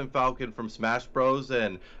Captain Falcon from Smash Bros.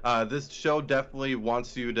 And this show definitely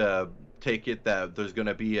wants you to take it that there's going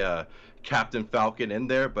to be a Captain Falcon in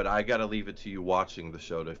there, but I got to leave it to you watching the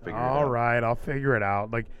show to figure it out. All right, I'll figure it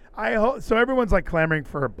out. Like, I hope so. Everyone's like clamoring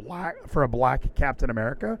for a black Captain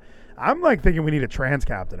America. I'm like thinking we need a trans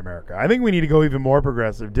Captain America. I think we need to go even more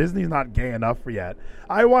progressive. Disney's not gay enough yet.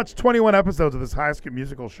 I watched 21 episodes of this High School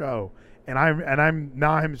Musical show, and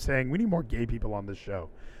I'm saying we need more gay people on this show.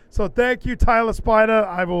 So thank you, Tyler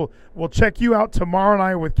Spida. We'll check you out tomorrow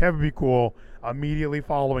night with Kevin B. Cool, immediately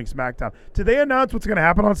following SmackDown. Did they announce what's going to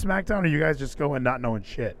happen on SmackDown, or are you guys just going not knowing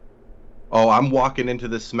shit? Oh, I'm walking into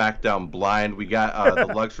this SmackDown blind. We got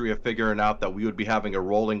the luxury of figuring out that we would be having a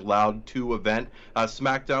Rolling Loud 2 event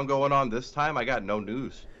SmackDown going on this time. I got no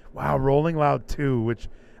news. Wow, Rolling Loud 2, which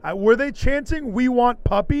were they chanting "We want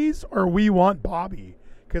puppies" or "We want Bobby"?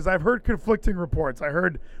 Because I've heard conflicting reports. I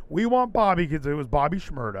heard "We want Bobby" because it was Bobby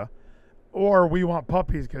Shmurda, or "We want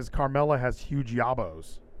puppies" because Carmella has huge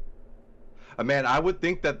yabos. Man, I would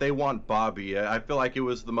think that they want Bobby. I feel like it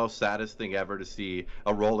was the most saddest thing ever to see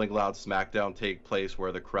a Rolling Loud SmackDown take place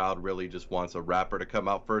where the crowd really just wants a rapper to come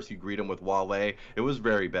out first. You greet him with Wale. It was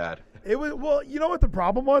very bad. It was, well, you know what the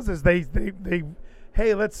problem was is they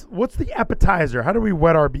hey, what's the appetizer? How do we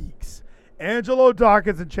wet our beaks? Angelo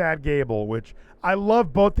Dawkins and Chad Gable, which I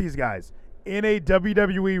love both these guys in a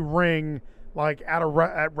WWE ring, like at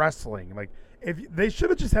wrestling. Like, if they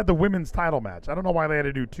should have just had the women's title match. I don't know why they had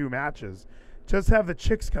to do 2 matches. Just have the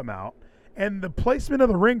chicks come out, and the placement of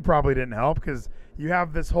the ring probably didn't help because you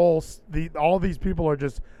have this all these people are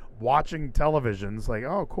just watching televisions. Like,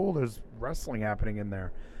 oh, cool, there's wrestling happening in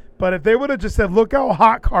there. But if they would have just said, look how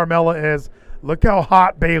hot Carmella is, look how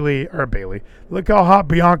hot look how hot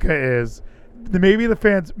Bianca is. Maybe the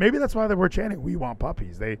fans, maybe that's why they were chanting, "We want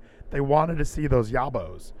puppies." They wanted to see those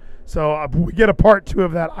yabos. So we get a part 2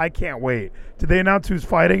 of that. I can't wait. Did they announce who's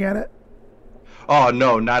fighting in it? Oh,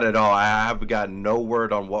 no, not at all. I have got no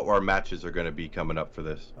word on what our matches are going to be coming up for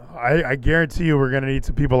this. I guarantee you we're going to need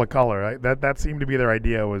some people of color. Right? That seemed to be their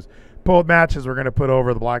idea, was both matches we're going to put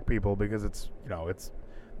over the black people because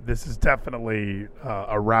this is definitely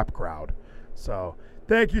a rap crowd. So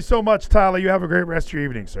thank you so much, Tyler. You have a great rest of your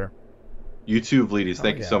evening, sir. You too, Vleeties.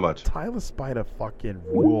 Thank you so much. Tyler Spida fucking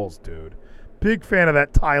rules, dude. Big fan of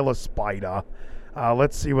that Tyler Spida.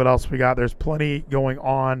 Let's see what else we got. There's plenty going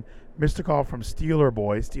on. Missed a call from Steeler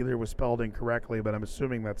Boy. Steeler was spelled incorrectly, but I'm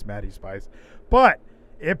assuming that's Matty Spice. But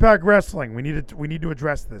Impact Wrestling, we need to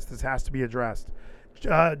address this. This has to be addressed.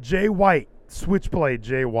 Jay White, Switchblade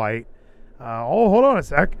Jay White. Hold on a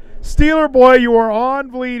sec. Steeler Boy, you are on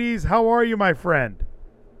Vleeties. How are you, my friend?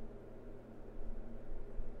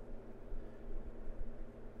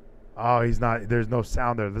 Oh, he's not. There's no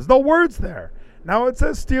sound there. There's no words there. Now it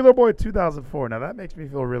says Steeler Boy 2004. Now that makes me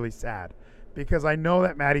feel really sad because I know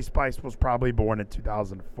that Matty Spice was probably born in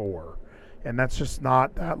 2004. and that's just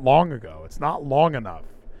not that long ago. It's not long enough.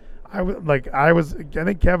 I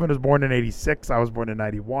think Kevin was born in 86. I was born in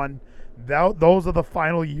 91. Those are the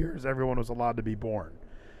final years everyone was allowed to be born.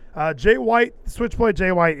 Jay White, Switchblade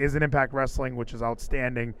Jay White is in Impact Wrestling, which is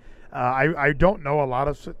outstanding. I don't know a lot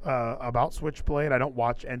of about Switchblade. I don't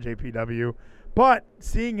watch NJPW, but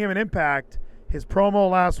seeing him in Impact, his promo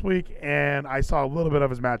last week, and I saw a little bit of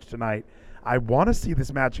his match tonight. I want to see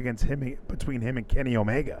this match between him and Kenny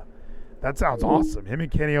Omega. That sounds awesome. Him and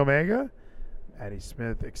Kenny Omega. Eddie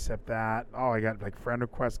Smith, accept that. Oh, I got like friend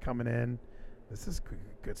requests coming in. This is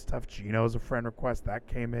good stuff. Gino's a friend request that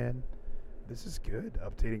came in. This is good.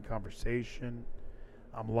 Updating conversation.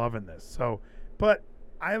 I'm loving this. So, but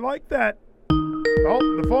I like that.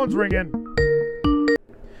 Oh, the phone's ringing.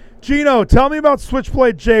 Gino, tell me about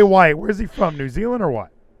Switchblade Jay White. Where's he from? New Zealand or what?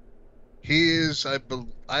 He is. I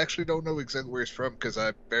actually don't know exactly where he's from because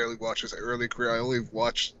I barely watched his early career. I only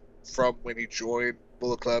watched from when he joined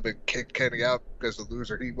Bullet Club and kicked Kenny out because the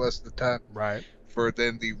loser he was at the time. Right. For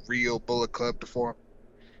then the real Bullet Club to form.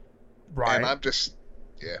 Right. And I'm just,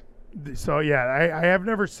 yeah. So, yeah, I have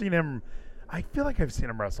never seen him. I feel like I've seen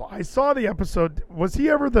him wrestle. I saw the episode. Was he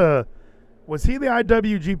the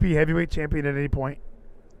IWGP Heavyweight Champion at any point?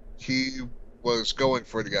 He was going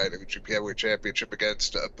for the IWGP Heavyweight Championship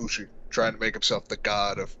against Ibushi, trying to make himself the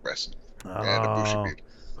god of wrestling. And Ibushi beat him.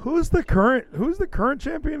 Who's the current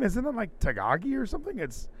champion? Isn't it like Tagagi or something?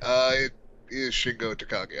 It is Shingo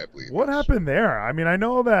Takagi, I believe. What happened there? I mean, I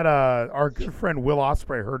know that our good friend Will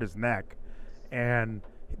Ospreay hurt his neck, and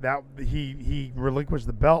that he relinquished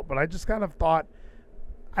the belt. But I just kind of thought,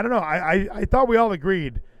 I don't know. I thought we all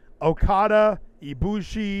agreed, Okada,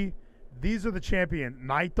 Ibushi, these are the champions.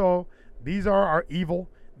 Naito, these are our evil.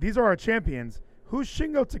 These are our champions. Who's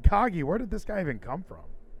Shingo Takagi? Where did this guy even come from?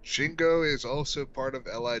 Shingo is also part of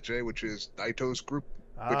LIJ, which is Naito's group,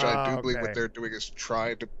 which I do believe what they're doing is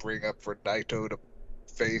trying to bring up for Naito to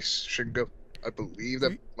face Shingo. I believe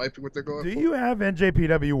that might be what they're going for. Do you have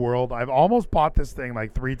NJPW World? I've almost bought this thing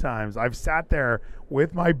like 3 times. I've sat there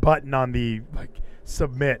with my button on the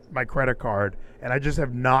submit my credit card, and I just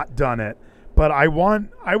have not done it. But I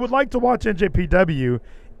would like to watch NJPW,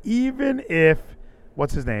 even if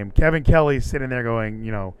what's his name, Kevin Kelly's sitting there going,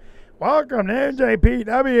 welcome to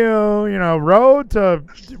NJPW, road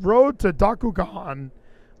to Dakukan.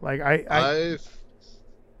 Like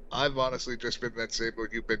I've honestly just been that same boat.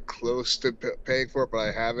 You've been close to paying for it, but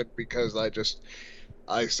I haven't because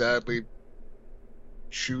I sadly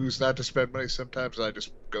choose not to spend money sometimes. I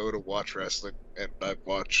just go to watch wrestling, and I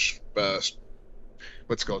watch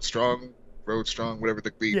what's called Road Strong, whatever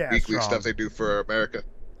the weekly Strong stuff they do for America.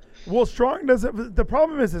 Well, Strong doesn't. The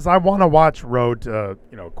problem is I want to watch Road to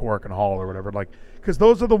Cork and Hall or whatever, because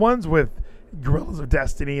those are the ones with Guerrillas of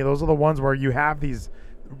Destiny. Those are the ones where you have these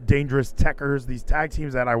dangerous techers, these tag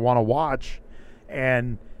teams that I want to watch,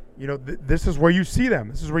 and this is where you see them.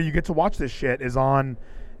 This is where you get to watch this shit is on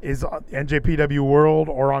NJPW World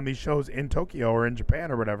or on these shows in Tokyo or in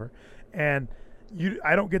Japan or whatever, and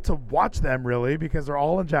I don't get to watch them really because they're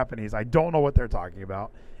all in Japanese. I don't know what they're talking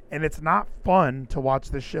about. And it's not fun to watch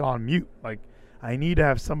this shit on mute. Like, I need to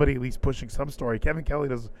have somebody at least pushing some story. Kevin Kelly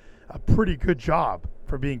does a pretty good job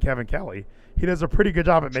for being Kevin Kelly. He does a pretty good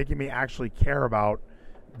job at making me actually care about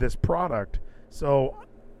this product. So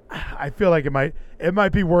I feel like it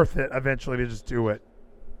might be worth it eventually to just do it.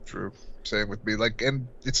 True. Same with me. And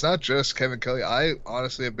it's not just Kevin Kelly. I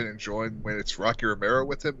honestly have been enjoying when it's Rocky Romero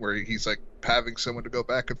with him, where he's having someone to go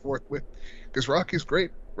back and forth with, because Rocky's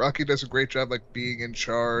great. Rocky does a great job being in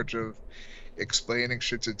charge of explaining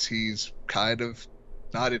shit, since he's kind of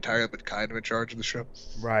not entirely but kind of in charge of the show.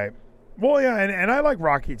 Right. Well, yeah, and I like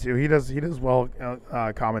Rocky too. He does well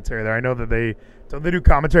commentary there. I know that they do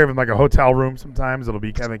commentary from a hotel room sometimes. It'll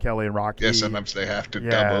be Kevin Kelly and Rocky. Yeah, sometimes they have to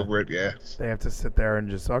dub over it. Yeah, they have to sit there and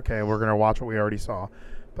just we're gonna watch what we already saw.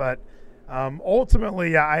 But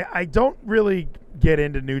ultimately, I don't really get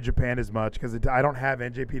into New Japan as much because I don't have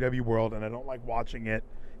NJPW World and I don't like watching it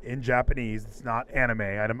in Japanese. It's not anime.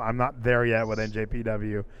 I'm not there yet with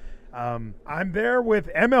NJPW. I'm there with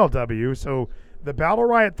MLW. So the Battle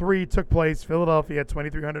Riot 3 took place Philadelphia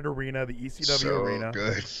 2300 Arena, the ECW Arena.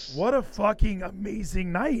 Good. What a fucking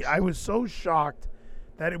amazing night. I was so shocked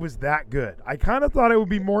that it was that good. I kind of thought it would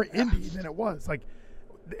be more indie than it was.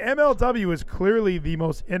 The MLW is clearly the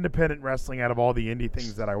most independent wrestling out of all the indie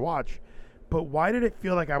things that I watch. But why did it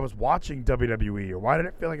feel like I was watching WWE? Or why did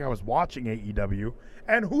it feel like I was watching AEW?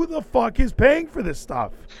 And who the fuck is paying for this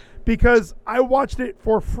stuff? Because I watched it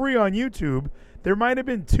for free on YouTube. There might have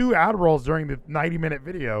been 2 ad rolls during the 90-minute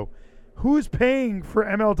video. Who's paying for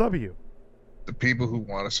MLW? The people who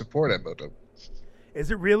want to support MLW.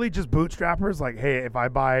 Is it really just bootstrappers? Like, hey, if I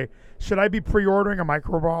buy, should I be pre-ordering a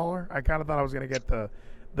micro brawler? I kind of thought I was gonna get the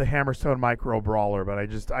Hammerstone micro brawler, but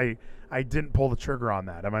I didn't pull the trigger on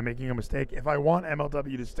that. Am I making a mistake? If I want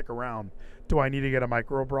MLW to stick around, do I need to get a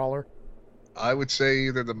micro brawler? I would say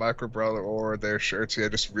either the micro brawler or their shirts. Yeah,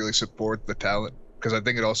 just really support the talent, because I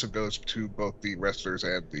think it also goes to both the wrestlers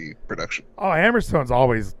and the production. Oh, Hammerstone's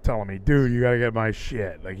always telling me, dude, you gotta get my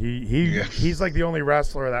shit. Like he's like the only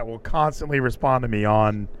wrestler that will constantly respond to me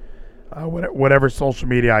on whatever social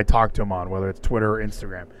media I talk to him on, whether it's Twitter or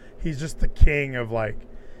Instagram. He's just the king of like,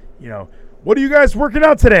 you know, what are you guys working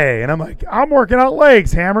out today? And I'm like, I'm working out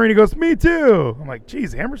legs, Hammer. And he goes, me too. I'm like,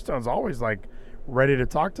 geez, Hammerstone's always like ready to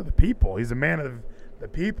talk to the people. He's a man of the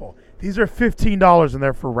people. These are $15 and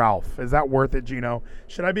they're for Ralph. Is that worth it, Gino?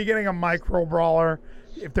 Should I be getting a micro brawler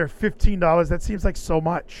if they're $15? That seems like so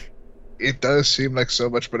much. It does seem like so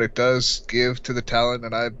much, but it does give to the talent,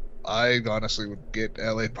 and I honestly would get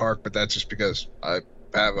LA Park, but that's just because I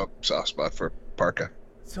have a soft spot for Parka.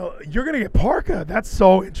 So you're gonna get Parka. That's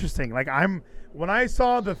so interesting. Like when I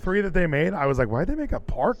saw the 3 that they made, I was like, why'd they make a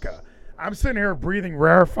Parka? I'm sitting here breathing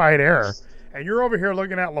rarefied air, and you're over here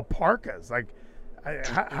looking at La Parkas. Like,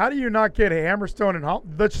 how do you not get Hammerstone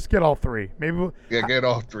and let's just get all 3? Maybe get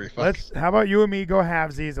all 3. How about you and me go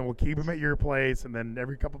halvesies, and we'll keep them at your place, and then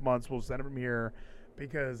every couple months we'll send them here.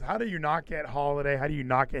 Because how do you not get Holiday? How do you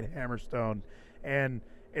not get Hammerstone? And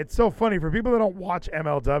it's so funny for people that don't watch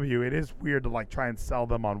MLW. It is weird to like try and sell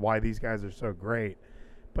them on why these guys are so great.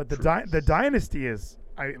 But the dynasty is,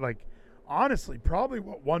 honestly, probably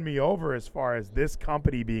what won me over as far as this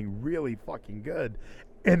company being really fucking good.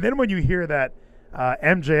 And then when you hear that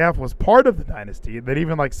MJF was part of the dynasty, that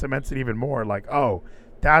even like cements it even more. Like, oh,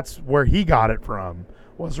 that's where he got it from,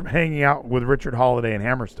 was from hanging out with Richard Holiday and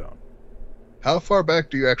Hammerstone. How far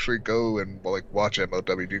back do you actually go and like watch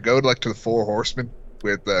MLW? Do you go to the Four Horsemen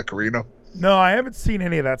with Carino? No, I haven't seen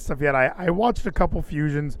any of that stuff yet. I watched a couple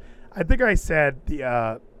fusions. I think I said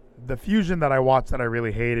the fusion that I watched that I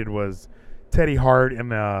really hated was Teddy Hart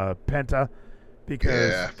and Penta,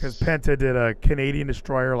 because Penta did a Canadian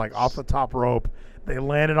Destroyer like off the top rope. They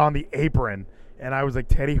landed on the apron, and I was like,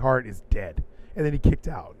 Teddy Hart is dead. And then he kicked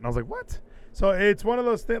out, and I was like, what? So it's one of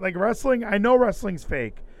those things. Like wrestling, I know wrestling's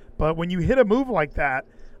fake, but when you hit a move like that,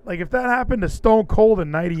 like if that happened to Stone Cold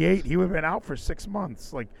in '98, he would have been out for 6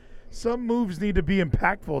 months. Like some moves need to be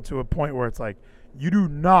impactful to a point where it's like you do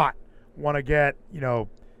not want to get, you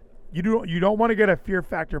don't want to get a Fear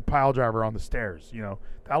Factor pile driver on the stairs.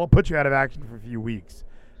 That'll put you out of action for a few weeks.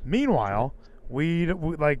 Meanwhile, we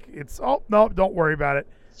like it's no, don't worry about it.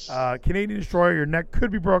 Canadian Destroyer, your neck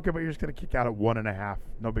could be broken, but you're just gonna kick out at 1.5.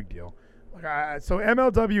 No big deal. So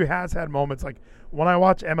MLW has had moments like when I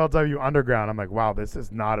watch MLW Underground, I'm like, wow, this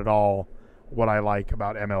is not at all what I like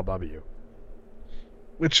about MLW.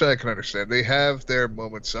 Which I can understand. They have their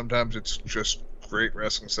moments. Sometimes it's just great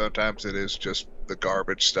wrestling. Sometimes it is just the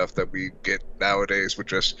garbage stuff that we get nowadays with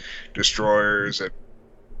just destroyers and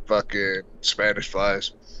fucking Spanish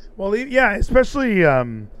flies. Well, yeah, especially,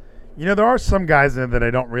 there are some guys in it that I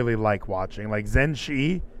don't really like watching, like Zen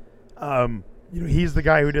Shi. He's the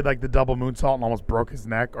guy who did like the double moonsault and almost broke his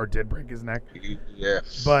neck, or did break his neck. Yeah.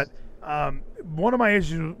 But one of my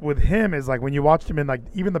issues with him is like when you watched him in like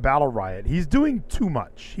even the Battle Riot, he's doing too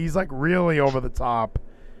much. He's like really over the top,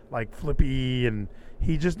 like flippy, and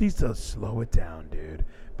he just needs to slow it down, dude.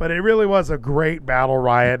 But it really was a great Battle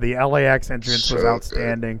Riot. The LAX entrance was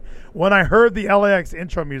outstanding. Good. When I heard the LAX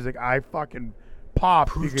intro music, I fucking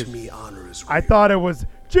popped. Prove to me honor is real. I thought it was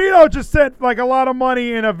Gino just sent like a lot of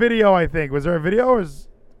money in a video. I think was there a video? Or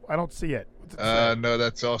I don't see it. No,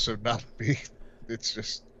 that's also not me. It's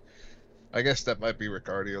just, I guess that might be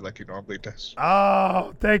Ricardio, like he normally does.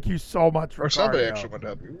 Oh, thank you so much, Ricardio. Or somebody actually went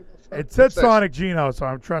up. It said Sonic Gino, so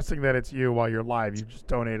I'm trusting that it's you while you're live. You just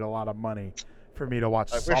donated a lot of money for me to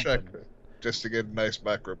watch. I wish I could, just to get a nice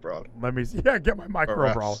micro brawl. Let me see. Yeah, get my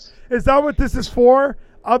micro brawl. Is that what this is for?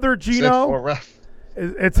 Other Gino?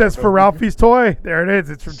 It says for Ralphie's toy. There it is.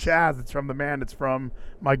 It's from Chaz. It's from the man. It's from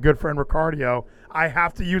my good friend Ricardio. I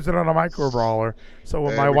have to use it on a micro brawler. So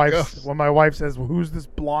when my wife says, well, who's this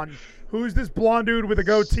blonde dude with a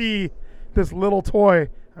goatee? This little toy.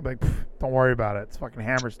 I'm like, don't worry about it. It's fucking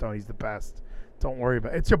Hammerstone. He's the best. Don't worry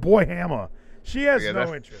about it. It's your boy Hammer. She has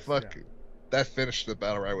no interest. That finish of the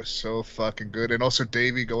Battle Riot was so fucking good. And also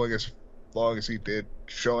Davey going as long as he did,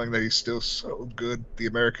 showing that he's still so good. The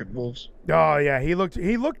American Wolves. Oh yeah, he looked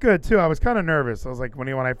good too. I was kind of nervous. I was like, when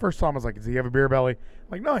I first saw him, I was like, does he have a beer belly? I'm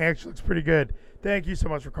like, no, he actually looks pretty good. Thank you so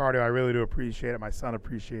much, Ricardo. I really do appreciate it. My son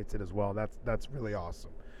appreciates it as well. That's really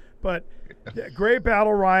awesome. But yeah, great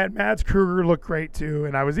battle riot. Mads Kruger looked great too,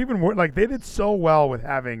 and I was even like they did so well with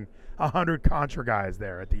having 100 Contra guys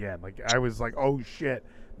there at the end. Like I was like, oh shit,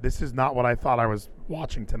 this is not what I thought I was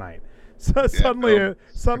watching tonight. So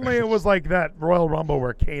suddenly it was like that Royal Rumble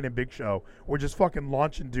where Kane and Big Show were just fucking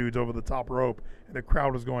launching dudes over the top rope, and the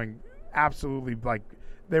crowd was going absolutely like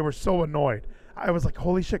they were so annoyed. I was like,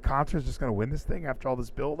 holy shit, Contra's just gonna win this thing after all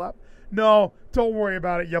this build up? No, don't worry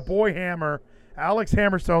about it. Your boy Hammer, Alex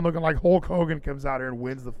Hammerstone, looking like Hulk Hogan, comes out here and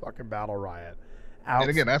wins the fucking battle riot. And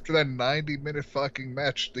again, after that 90-minute fucking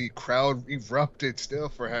match, the crowd erupted still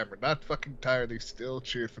for Hammer. Not fucking tired. They still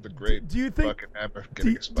cheered for the great fucking Hammer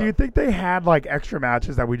getting a spot. Do you think they had like extra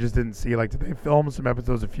matches that we just didn't see? Like, did they film some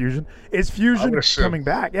episodes of Fusion? Is Fusion coming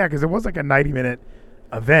back? Yeah, because it was like a 90-minute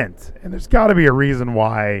event, and there's got to be a reason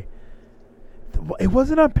why it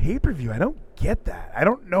wasn't on pay-per-view. I don't get that. I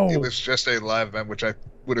don't know. It was just a live event, which I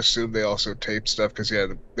would assume they also taped stuff because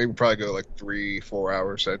they would probably go like 3-4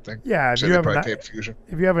 hours, I think. Yeah, so they probably taped Fusion.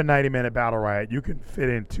 If you have a 90-minute battle riot, you can fit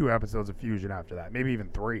in 2 episodes of Fusion after that, maybe even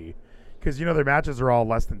 3, because their matches are all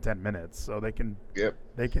less than 10 minutes, so they can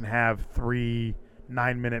have 3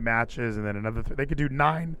 9-minute matches and then another. They could do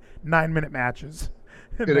 9-minute matches.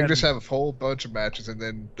 Yeah, they can just have a whole bunch of matches and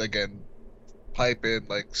then again pipe in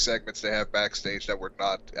like segments they have backstage that were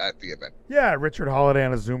not at the event. Yeah, Richard Holiday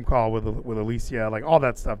on a Zoom call with Alicia, like all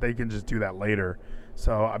that stuff. They can just do that later.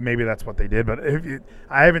 So maybe that's what they did. But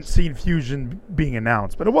I haven't seen Fusion being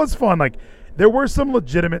announced, but it was fun. Like there were some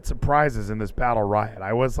legitimate surprises in this battle riot.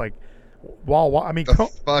 I was like, the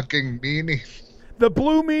fucking meanie. The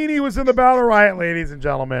blue meanie was in the battle riot, ladies and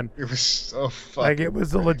gentlemen. It was so fun. Like it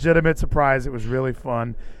was a legitimate surprise. It was really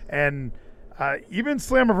fun, and even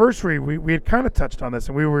Slammiversary, we had kind of touched on this,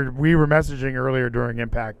 and we were messaging earlier during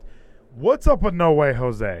Impact. What's up with No Way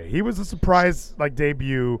Jose? He was a surprise like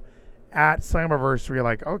debut at Slammiversary.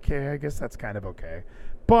 Like, okay, I guess that's kind of okay,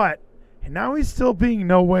 but now he's still being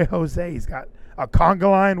No Way Jose. He's got a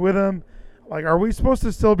conga line with him. Like, are we supposed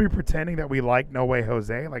to still be pretending that we like No Way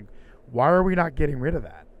Jose? Like, why are we not getting rid of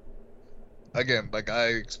that? Again, like I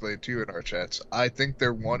explained to you in our chats, I think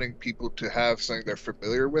they're wanting people to have something they're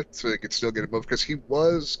familiar with so they can still get him over, because he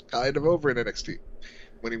was kind of over in NXT.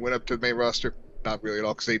 When he went up to the main roster, not really at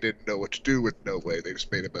all, because they didn't know what to do with No Way. They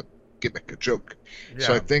just made him a gimmick, a joke. Yeah.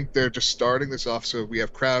 So I think they're just starting this off so we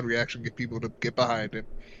have crowd reaction, get people to get behind him,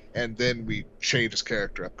 and then we change his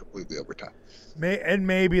character up completely over time.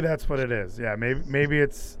 Maybe that's what it is. Yeah, maybe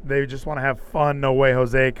it's they just want to have fun. No Way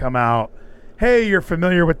Jose come out. Hey, you're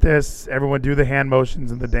familiar with this. Everyone do the hand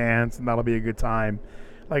motions and the dance, and that'll be a good time.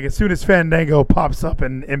 Like, as soon as Fandango pops up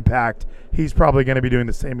in Impact, he's probably going to be doing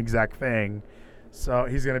the same exact thing. So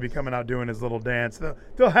he's going to be coming out doing his little dance.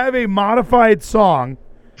 They'll have a modified song,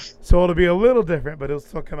 so it'll be a little different, but he'll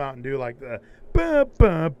still come out and do like the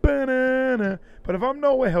ba-ba-ba-na-na. But if I'm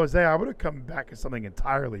No Way Jose, I would have come back as something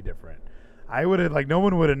entirely different. I would have, like, no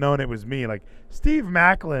one would have known it was me. Like, Steve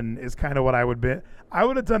Macklin is kind of what I would be. I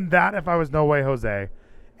would have done that if I was No Way Jose,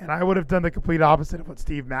 and I would have done the complete opposite of what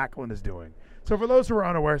Steve Macklin is doing. So for those who are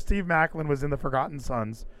unaware, Steve Macklin was in the Forgotten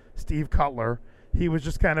Sons. Steve Cutler. He was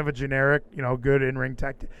just kind of a generic, good in-ring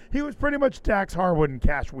tech. He was pretty much Dax Harwood and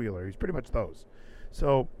Cash Wheeler. He's pretty much those.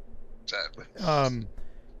 So, exactly.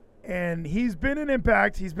 And he's been in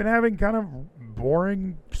Impact. He's been having kind of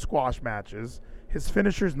boring squash matches. His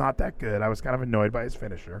finisher's not that good. I was kind of annoyed by his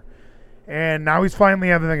finisher. And now he's finally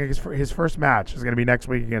having his first match is going to be next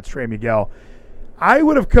week against Trey Miguel. I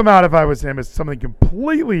would have come out if I was him as something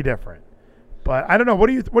completely different. But I don't know. What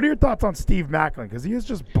are your thoughts on Steve Macklin? Because he is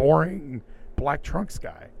just boring Black Trunks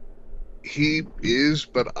guy. He is,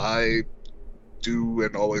 but I do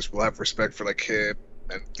and always will have respect for like him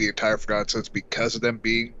and the entire Forgotten Sons because of them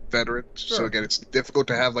being veterans. Sure. So again, it's difficult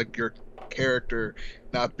to have like your character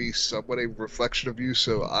not be somewhat a reflection of you.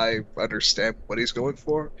 So I understand what he's going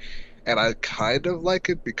for, and I kind of like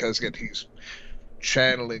it because again, he's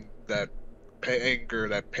channeling that anger,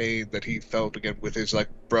 that pain that he felt again with his like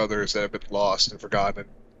brothers that have been lost and forgotten, and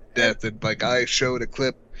death. And like I showed a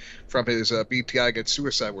clip from his BTI against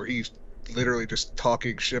Suicide where he's literally just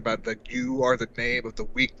talking shit about that you are the name of the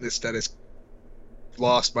weakness that has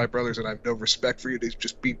lost my brothers, and I have no respect for you. To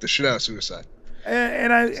just beat the shit out of Suicide.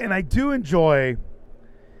 And I do enjoy.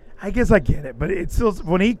 I guess I get it, but it's still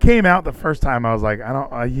when he came out the first time, I was like, I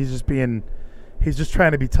don't. He's just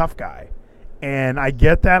trying to be tough guy, and I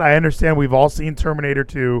get that. I understand. We've all seen Terminator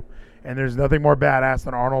 2, and there's nothing more badass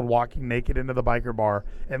than Arnold walking naked into the biker bar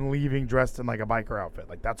and leaving dressed in like a biker outfit.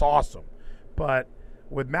 Like that's awesome, but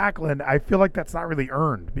with Macklin, I feel like that's not really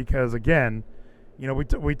earned because again,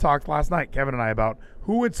 we talked last night, Kevin and I, about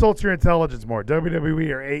who insults your intelligence more,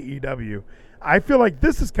 WWE or AEW. I feel like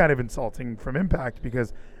this is kind of insulting from Impact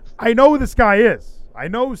because I know who this guy is. I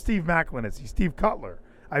know who Steve Macklin is. He's Steve Cutler.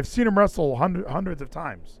 I've seen him wrestle hundreds of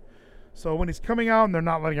times. So when he's coming out and they're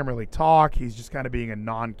not letting him really talk, he's just kind of being a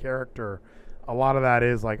non-character. A lot of that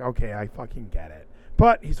is like, okay, I fucking get it.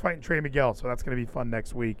 But he's fighting Trey Miguel, so that's going to be fun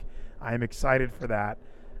next week. I am excited for that.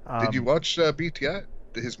 Did you watch BTI?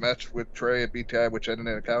 His match with Trey and BTI, which ended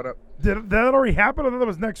in a count-out? Did that already happen, or that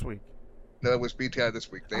was next week? No, it was BTI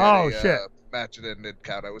this week. They had shit. Match that ended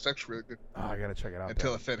count-out. It was actually really good. Oh, I got to check it out.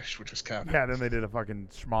 Until it finished, which was count-out. Yeah, then they did a fucking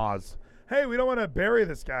schmoz. Hey, we don't want to bury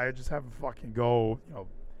this guy. Just have him fucking go,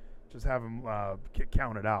 just have him get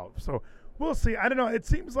counted out. So we'll see. I don't know. It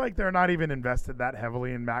seems like they're not even invested that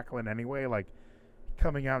heavily in Macklin anyway. Like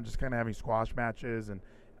coming out and just kind of having squash matches. And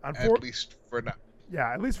at least for now.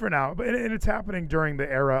 Yeah, at least for now. But and it's happening during the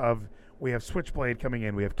era of we have Switchblade coming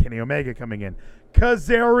in. We have Kenny Omega coming in.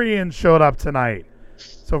 Kazarian showed up tonight.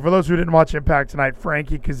 So for those who didn't watch Impact tonight,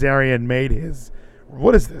 Frankie Kazarian made his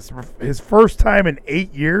first time in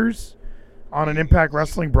 8 years on an Impact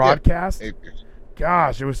Wrestling broadcast. Yeah, 8 years.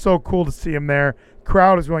 Gosh, it was so cool to see him there.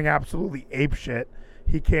 Crowd is going absolutely apeshit.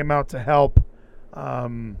 He came out to help.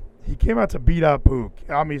 He came out to beat up who?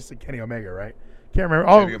 Obviously Kenny Omega, right? Can't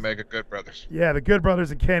remember. Kenny Omega, Good Brothers. Yeah, the Good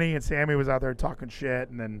Brothers and Kenny and Sammy was out there talking shit,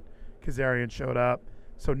 and then Kazarian showed up.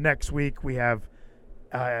 So next week we have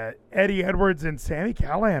Eddie Edwards and Sammy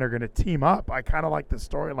Callahan are going to team up. I kind of like the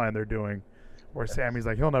storyline they're doing, where Sammy's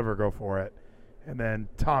like, he'll never go for it. And then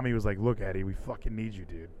Tommy was like, look, Eddie, we fucking need you,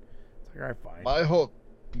 dude. It's like, all right,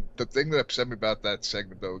 fine. The thing that upset me about that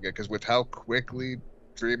segment, though, again, because with how quickly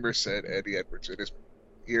Dreamer said Eddie Edwards in his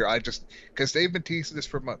ear, because they've been teasing this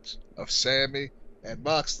for months, of Sammy and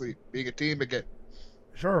Moxley being a team again.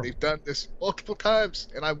 Sure. They've done this multiple times,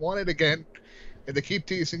 and I want it again, and they keep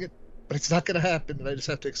teasing it, but it's not going to happen, and I just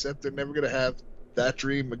have to accept they're never going to have that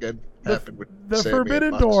dream again happen with the Sammy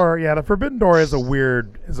Forbidden and Door. Yeah, the Forbidden Door is a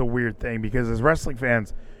weird thing because as wrestling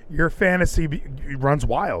fans, your fantasy runs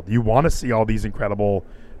wild. You want to see all these incredible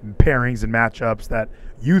pairings and matchups that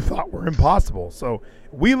you thought were impossible. So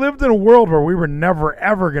we lived in a world where we were never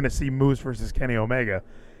ever going to see Moose versus Kenny Omega,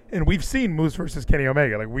 and we've seen Moose versus Kenny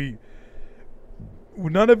Omega. Like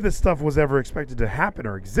none of this stuff was ever expected to happen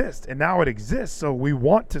or exist, and now it exists. So we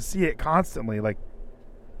want to see it constantly. Like,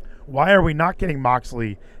 why are we not getting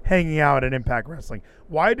Moxley hanging out at Impact Wrestling?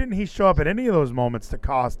 Why didn't he show up at any of those moments to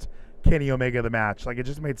cost Kenny Omega the match? Like, it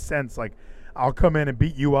just made sense. Like, I'll come in and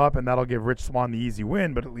beat you up, and that'll give Rich Swann the easy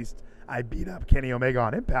win, but at least I beat up Kenny Omega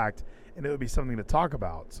on Impact, and it would be something to talk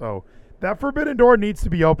about. So that Forbidden Door needs to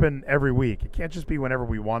be open every week. It can't just be whenever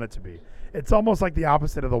we want it to be. It's almost like the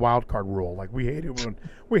opposite of the wild card rule. Like, we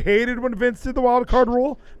hated when Vince did the wild card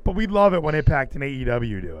rule, but we love it when Impact and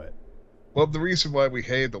AEW do it. Well, the reason why we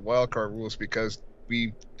hated the wild card rule is because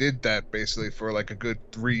we did that basically for like a good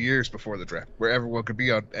 3 years before the draft, where everyone could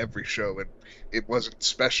be on every show, and it wasn't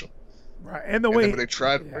special. Right, and then when they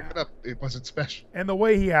tried to bring it up, it wasn't special. And the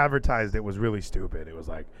way he advertised it was really stupid. It was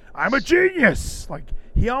like, I'm a genius. Like,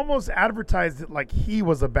 he almost advertised it like he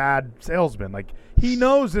was a bad salesman. Like, he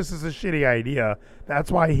knows this is a shitty idea.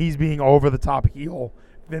 That's why he's being over the top heel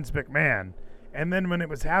Vince McMahon. And then when it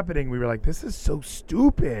was happening, we were like, this is so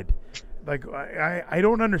stupid. Like, I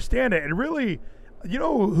don't understand it. And really, you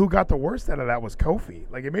know who got the worst out of that was Kofi.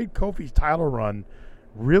 Like, it made Kofi's title run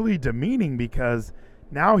really demeaning because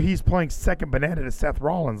now he's playing second banana to Seth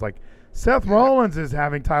Rollins. Like, Seth Rollins is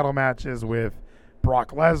having title matches with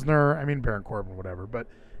Brock Lesnar. I mean, Baron Corbin, whatever. But,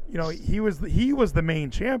 you know, he was the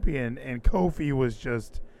main champion, and Kofi was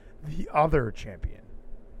just the other champion.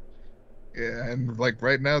 Yeah, and, like,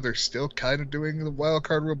 right now they're still kind of doing the wild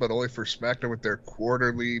card rule, but only for SmackDown with their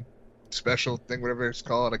quarterly special thing, whatever it's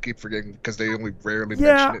called. I keep forgetting because they only rarely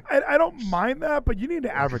mention it. Yeah, I don't mind that, but you need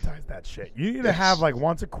to advertise that shit. You need to have like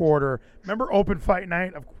once a quarter. Remember Open Fight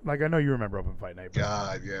Night? Like, I know you remember Open Fight Night.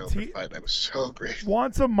 God, yeah, Open Fight Night was so great.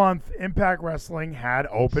 Once a month, Impact Wrestling had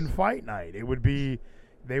Open Fight Night. It would be,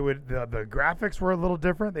 the graphics were a little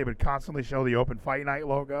different. They would constantly show the Open Fight Night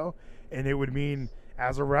logo, and it would mean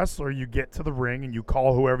as a wrestler, you get to the ring and you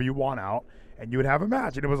call whoever you want out, and you would have a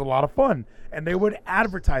match, and it was a lot of fun. And they would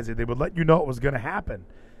advertise it. They would let you know it was going to happen.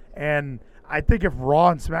 And I think if Raw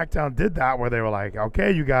and SmackDown did that, where they were like,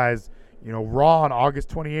 okay, you guys, you know, Raw on August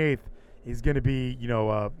 28th is going to be,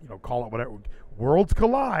 call it whatever, Worlds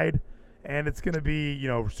Collide, and it's going to be,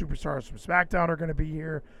 superstars from SmackDown are going to be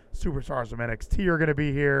here, superstars from NXT are going to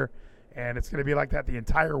be here, and it's going to be like that the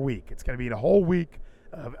entire week. It's going to be the whole week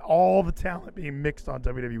of all the talent being mixed on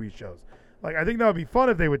WWE shows. Like, I think that would be fun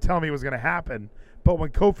if they would tell me it was going to happen. But when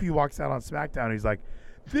Kofi walks out on SmackDown, he's like,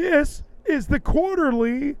 this is the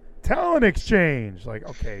quarterly talent exchange. Like,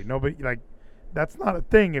 okay, nobody, like, that's not a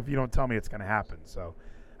thing if you don't tell me it's going to happen. So,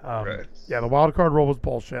 Right. yeah, the wild card rule was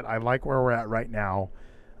bullshit. I like where we're at right now.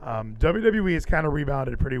 WWE has kind of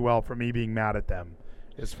rebounded pretty well from me being mad at them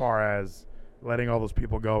as far as letting all those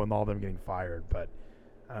people go and all them getting fired. But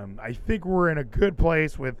I think we're in a good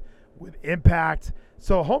place with Impact.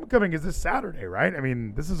 So Homecoming is this Saturday, right? I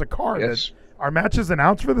mean, this is a card. Yes. Are matches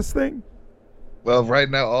announced for this thing? Well, right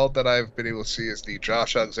now, all that I've been able to see is the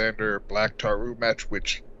Josh Alexander Black Taru match,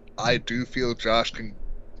 which I do feel Josh can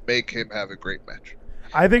make him have a great match.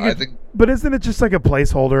 I think, but isn't it just like a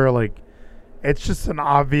placeholder? Like, it's just an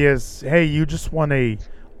obvious, hey, you just won a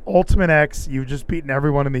Ultimate X. You've just beaten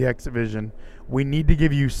everyone in the X division. We need to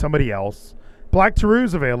give you somebody else. Black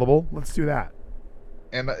Taru's available. Let's do that.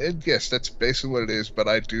 And yes, that's basically what it is, but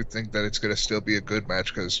I do think that it's going to still be a good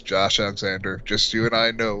match because Josh Alexander, just you and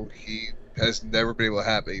I know, he has never been able to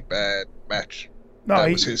have a bad match. No,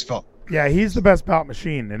 that was his fault. Yeah, he's the best bout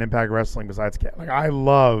machine in Impact Wrestling besides Cat. Like, I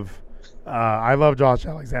love Josh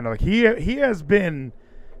Alexander. Like, he has been,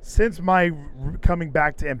 since my coming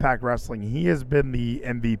back to Impact Wrestling, he has been the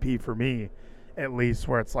MVP for me, at least,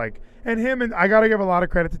 where it's like, and him, and I got to give a lot of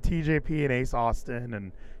credit to TJP and Ace Austin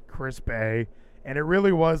and Chris Bay. And it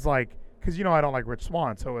really was like, because, you know, I don't like Rich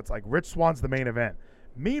Swann, so it's like Rich Swann's the main event.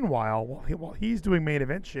 Meanwhile, while he's doing main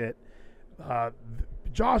event shit,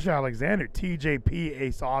 Josh Alexander, TJP,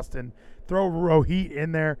 Ace Austin, throw Rohit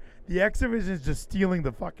in there. The X Division is just stealing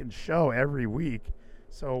the fucking show every week.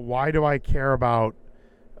 So why do I care about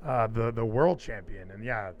the world champion? And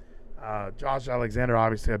yeah, Josh Alexander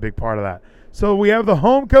obviously a big part of that. So we have the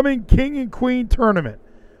Homecoming King and Queen tournament.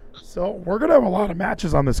 So we're going to have a lot of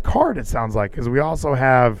matches on this card, it sounds like, because we also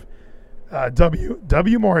have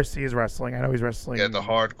W. Morrissey is wrestling. I know he's wrestling. Yeah, the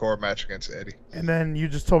hardcore match against Eddie. And then you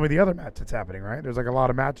just told me the other match that's happening, right? There's like a lot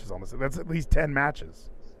of matches on this. That's at least 10 matches.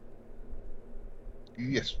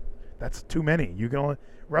 Yes. That's too many. You can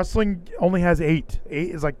wrestling only has 8. 8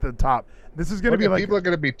 is like the top. This is going to be like people are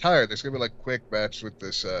going to be tired. There's going to be like quick match with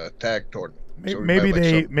this tag tournament.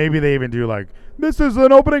 Maybe they even do like, this is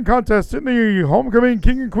an opening contest in the Homecoming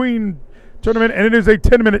King and Queen tournament, and it is a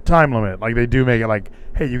 10-minute time limit. Like, they do make it like,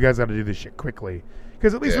 hey, you guys got to do this shit quickly.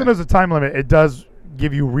 Because at least when there's a time limit, it does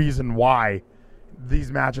give you reason why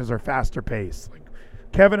these matches are faster paced. Like,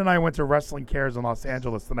 Kevin and I went to Wrestling Cares in Los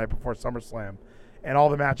Angeles the night before SummerSlam, and all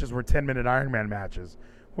the matches were 10-minute Iron Man matches,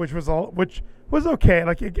 which was okay.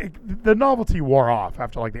 Like, the novelty wore off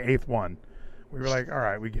after like the 8th one. We were like, all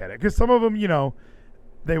right, we get it. Because some of them, you know,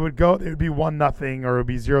 they would be 1-0 or it would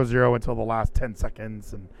be 0-0 until the last 10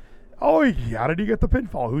 seconds. And, oh, how did you get the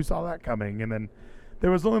pinfall? Who saw that coming? And then there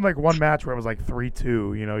was only like one match where it was like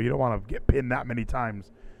 3-2. You know, you don't want to get pinned that many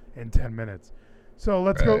times in 10 minutes. So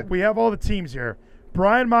let's go. We have all the teams here.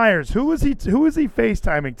 Brian Myers, who is he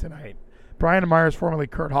FaceTiming tonight? Brian Myers, formerly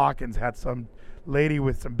Kurt Hawkins, had some lady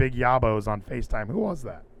with some big yabos on FaceTime. Who was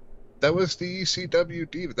that? That was the ECW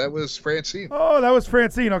diva. That was Francine. Oh, that was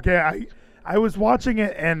Francine. Okay, I was watching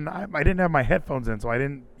it, and I didn't have my headphones in, so I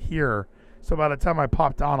didn't hear. So by the time I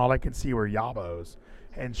popped on, all I could see were yabos.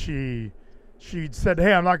 And she said,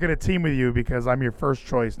 hey, I'm not going to team with you because I'm your first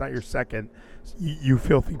choice, not your second, you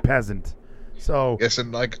filthy peasant. So yes,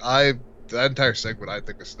 and like that entire segment, I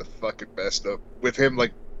think is the fucking best of with him,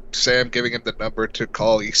 like Sam giving him the number to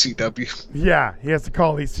call ECW. Yeah, he has to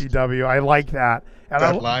call ECW. I like that. And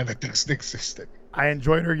that line that doesn't exist. I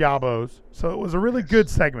enjoyed her yabos. So it was a really good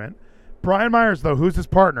segment. Brian Myers, though, who's his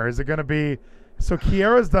partner? Is it going to be... So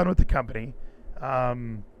Kiera's done with the company.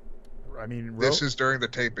 This is during the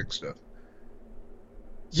taping stuff.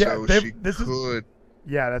 Yeah, so she could...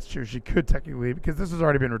 Yeah, that's true. She could technically... Because this has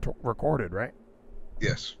already been recorded, right?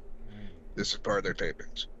 Yes. This is part of their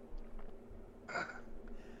tapings.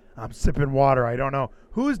 I'm sipping water. I don't know.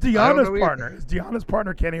 Who's Deanna's partner? Is Deanna's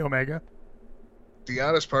partner Kenny Omega?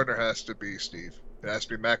 Deanna's partner has to be Steve. It has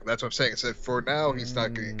to be Mac. That's what I'm saying. So for now, he's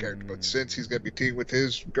not getting character. But since he's going to be teaming with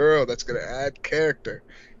his girl, that's going to add character.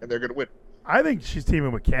 And they're going to win. I think she's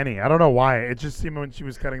teaming with Kenny. I don't know why. It just seemed when she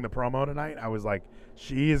was cutting the promo tonight, I was like,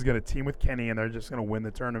 she is going to team with Kenny and they're just going to win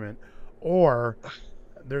the tournament. Or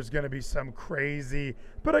there's going to be some crazy...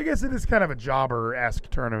 But I guess it is kind of a jobber-esque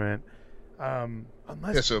tournament.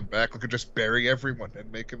 So Mac could just bury everyone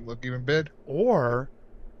and make him look even bad. Or...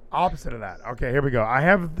 opposite of that. Okay, here we go. I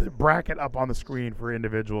have the bracket up on the screen for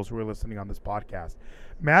individuals who are listening on this podcast.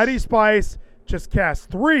 Maddie Spice just cast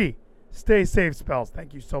 3 stay safe spells.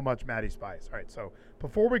 Thank you so much, Maddie Spice. All right, so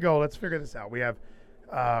before we go, let's figure this out. We have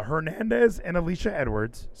Hernandez and Alicia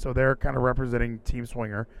Edwards, so they're kind of representing Team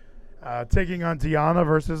Swinger, taking on Deanna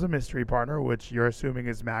versus a mystery partner, which you're assuming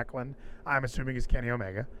is Macklin. I'm assuming is Kenny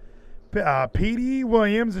Omega. Petey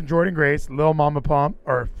Williams and Jordan Grace, Lil Mama Pump,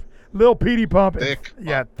 or Lil Petey Pump.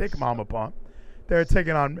 Thick Mama Pump. They're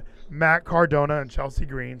taking on Matt Cardona and Chelsea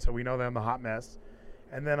Green, so we know them, the hot mess.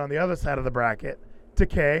 And then on the other side of the bracket,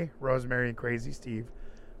 Decay, Rosemary and Crazy Steve,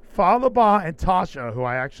 Falaba and Tasha, who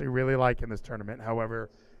I actually really like in this tournament. However,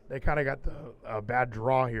 they kind of got the bad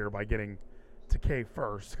draw here by getting Decay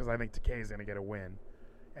first, because I think Decay is going to get a win.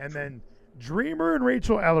 And then Dreamer and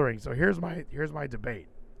Rachel Ellering. So here's my debate.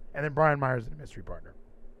 And then Brian Myers and a mystery partner.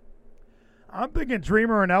 I'm thinking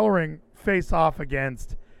Dreamer and Ellering face off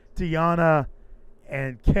against Deanna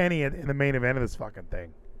and Kenny in the main event of this fucking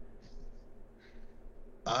thing.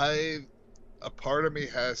 A part of me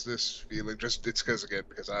has this feeling, it's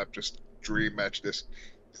because I've just dream matched this,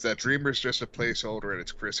 is that Dreamer's just a placeholder and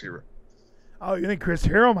it's Chris Hero. Oh, you think Chris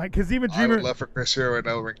Hero might? Because even Dreamer, I would love for Chris Hero and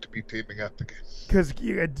Ellering to be teaming up again. Because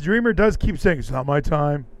Dreamer does keep saying, it's not my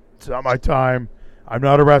time. It's not my time. I'm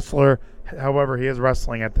not a wrestler. However, he is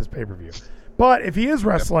wrestling at this pay-per-view. But if he is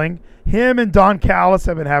wrestling, him and Don Callis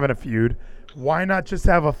have been having a feud. Why not just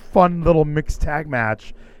have a fun little mixed tag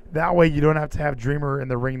match? That way you don't have to have Dreamer in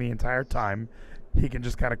the ring the entire time. He can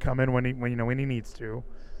just kind of come in when he needs to.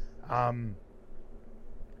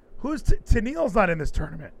 Who's Tennille's not in this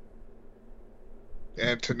tournament.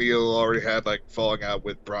 And Tennille already had falling out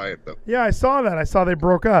with Brian though. Yeah, I saw that. I saw they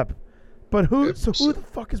broke up. But who the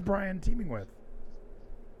fuck is Brian teaming with?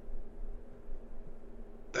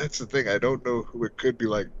 That's the thing. I don't know who it could be.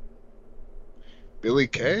 Billy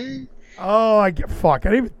Kay? Oh, I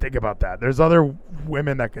didn't even think about that. There's other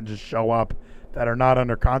women that can just show up that are not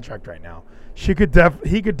under contract right now. He could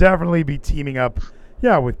definitely be teaming up,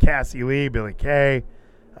 with Cassie Lee, Billy Kay,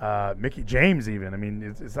 Mickey James even. I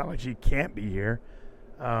mean, it's not like she can't be here.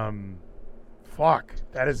 That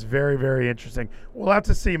is very, very interesting. We'll have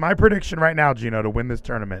to see. My prediction right now, Gino, to win this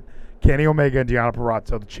tournament, Kenny Omega and Deonna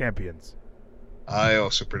Purrazzo, the champions. I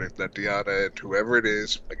also predict that Deonna and whoever it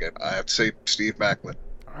is, again, I have to say Steve Macklin.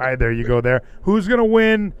 All right, there you go there. Who's going to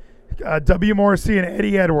win? W. Morrissey and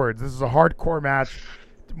Eddie Edwards. This is a hardcore match.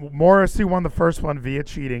 Morrissey won the first one via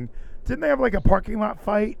cheating. Didn't they have a parking lot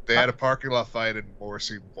fight? They had a parking lot fight and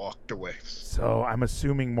Morrissey walked away. So I'm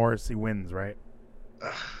assuming Morrissey wins, right?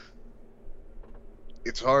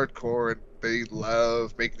 It's hardcore, and they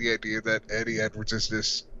love making the idea that Eddie Edwards is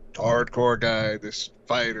this hardcore guy, this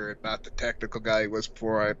fighter, and not the technical guy he was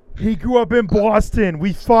before. He grew up in Boston.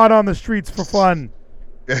 We fought on the streets for fun.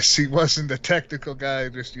 Yes, he wasn't the technical guy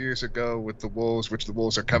just years ago with the Wolves, which the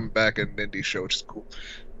Wolves are coming back in an indie show, which is cool.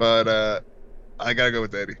 But I got to go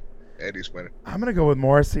with Eddie. Eddie's winning. I'm going to go with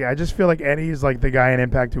Morrissey. I just feel like Eddie's the guy in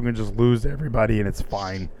Impact who can just lose to everybody, and it's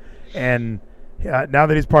fine. And now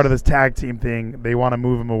that he's part of this tag team thing, they want to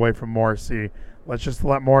move him away from Morrissey. Let's just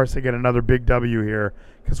let Morrissey get another big W here,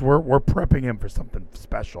 because we're prepping him for something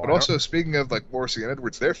special. But also, speaking of Morrissey and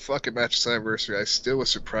Edwards, their fucking match anniversary, I still was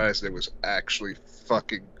surprised it was actually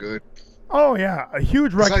fucking good. Oh yeah, a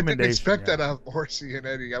huge recommendation. I didn't expect that out of Morrissey and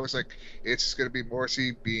Eddie. I was like, it's gonna be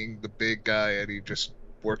Morrissey being the big guy, Eddie just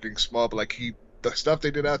working small. But the stuff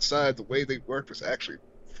they did outside, the way they worked was actually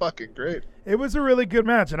fucking great. It was a really good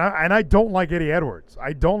match, and I don't like Eddie Edwards.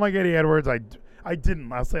 I don't like Eddie Edwards. I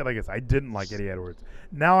didn't. I'll say it like this. I didn't like Eddie Edwards.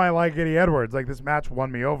 Now I like Eddie Edwards. This match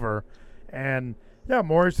won me over. And,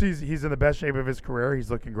 Morrissey's he's in the best shape of his career. He's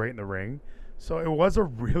looking great in the ring. So it was a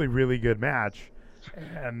really, really good match.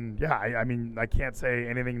 And, I mean, I can't say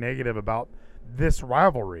anything negative about this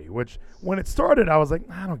rivalry, which when it started, I was like,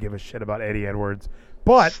 I don't give a shit about Eddie Edwards.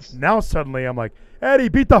 But now suddenly I'm like, Eddie,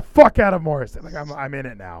 beat the fuck out of Morrissey. I'm in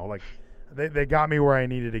it now. They got me where I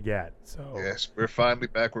needed to get. So yes, we're finally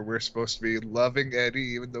back where we're supposed to be, loving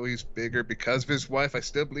Eddie, even though he's bigger because of his wife. I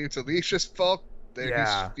still believe it's Alicia's fault that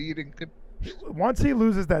he's feeding him. Once he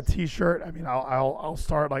loses that T-shirt, I mean, I'll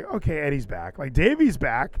start okay, Eddie's back. Davey's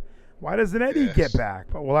back. Why doesn't Eddie get back?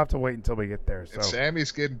 But we'll have to wait until we get there. So and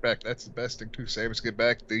Sammy's getting back. That's the best thing too. Sammy's getting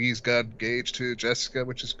back. He's got engaged to Jessica,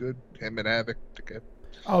 which is good. Him and Havoc together.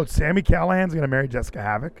 Oh, Sammy Callahan's gonna marry Jessica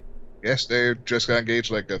Havoc? Yes, they just got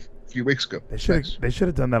engaged a few weeks ago. They should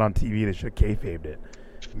have done that on TV. They should have kayfabed it.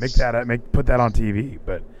 Put that on TV.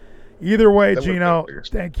 But either way, Gino,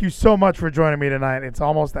 thank you so much for joining me tonight. It's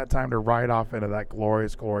almost that time to ride off into that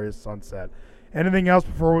glorious, glorious sunset. Anything else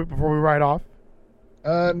before we ride off?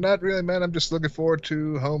 Not really, man. I'm just looking forward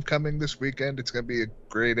to Homecoming this weekend. It's going to be a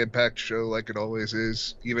great Impact show like it always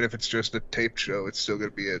is. Even if it's just a taped show, it's still going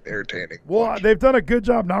to be entertaining. Well, they've done a good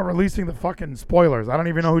job not releasing the fucking spoilers. I don't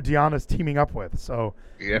even know who Deanna's teaming up with. So,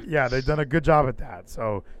 yeah, they've done a good job at that.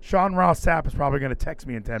 So, Sean Ross Sapp is probably going to text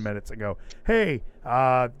me in 10 minutes and go, hey,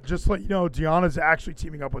 just to let you know, Deanna's actually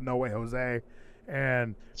teaming up with No Way Jose.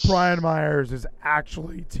 And Brian Myers is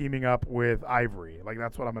actually teaming up with Ivory.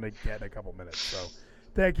 That's what I'm going to get in a couple minutes. So,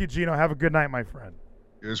 Thank you, Gino. Have a good night, my friend.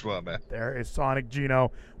 You as well, man. There is Sonic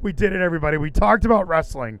Gino. We did it, everybody. We talked about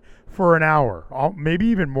wrestling for an hour, maybe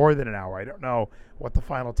even more than an hour. I don't know what the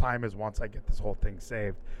final time is once I get this whole thing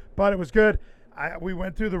saved. But it was good. We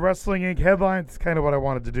went through the Wrestling Inc. headlines. It's kind of what I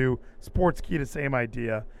wanted to do. Sports Key, the same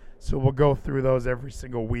idea. So we'll go through those every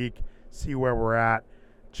single week, see where we're at.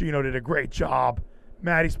 Gino did a great job.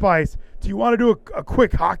 Maddie Spice, do you want to do a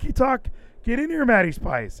quick hockey talk? Get in here, Maddie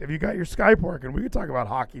Spice. If you got your Skype working, we could talk about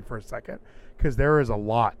hockey for a second because there is a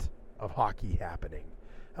lot of hockey happening.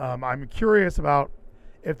 I'm curious about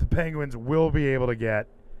if the Penguins will be able to get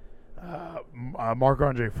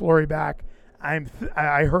Marc-Andre Fleury back.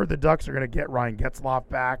 I heard the Ducks are going to get Ryan Getzlaf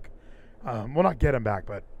back. Well, not get him back,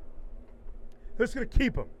 but they're just going to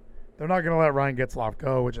keep him. They're not going to let Ryan Getzlaf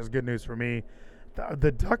go, which is good news for me.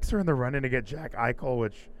 The Ducks are in the running to get Jack Eichel,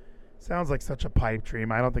 which sounds like such a pipe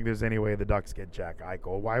dream. I don't think there's any way the Ducks get Jack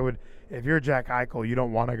Eichel. If you're Jack Eichel, you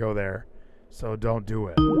don't want to go there, so don't do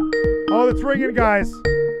it. Oh, it's ringing, guys. Is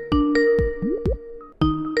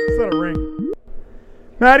that a ring?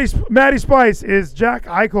 Maddie Spice, is Jack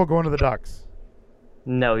Eichel going to the Ducks?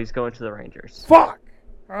 No, he's going to the Rangers. Fuck!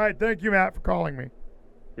 All right, thank you, Matt, for calling me.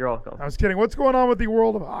 You're welcome. I was kidding. What's going on with the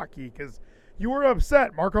world of hockey? Because you were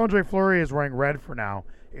upset. Marc-Andre Fleury is wearing red for now.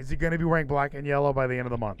 Is he going to be wearing black and yellow by the end of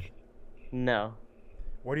the month? No.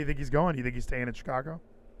 Where do you think he's going? Do you think he's staying in Chicago?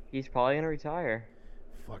 He's probably going to retire.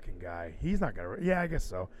 Fucking guy. He's not going to... Yeah, I guess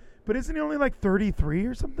so. But isn't he only like 33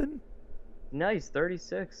 or something? No, he's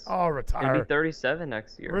 36. Oh, retire. He'll be 37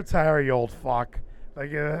 next year. Retire, you old fuck.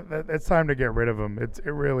 Like, it's time to get rid of him. It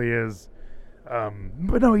really is.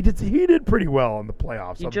 But no, he did pretty well in the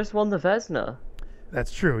playoffs. He just won the Vezina.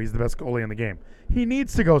 That's true. He's the best goalie in the game. He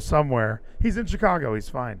needs to go somewhere. He's in Chicago. He's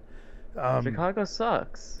fine. Chicago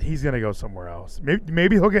sucks. He's gonna go somewhere else.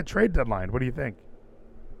 Maybe he'll get trade deadline. What do you think?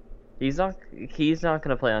 He's not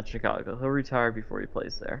gonna play on Chicago. He'll retire before he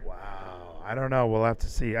plays there. Wow. I don't know. We'll have to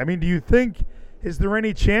see. I mean, do you think? Is there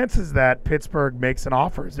any chances that Pittsburgh makes an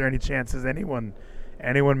offer? Is there any chances anyone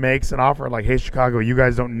makes an offer like, hey, Chicago, you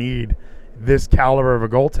guys don't need this caliber of a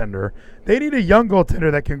goaltender. They need a young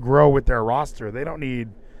goaltender that can grow with their roster. They don't need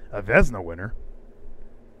a Vezina winner.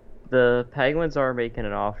 The Penguins are making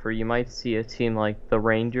an offer. You might see a team like the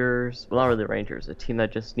Rangers, well, not really the Rangers, a team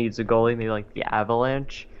that just needs a goalie, maybe like the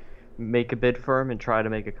Avalanche, make a bid for him and try to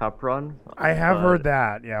make a cup run. I have heard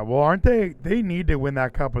that, yeah. Well, aren't they need to win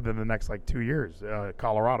that cup within the next, 2 years.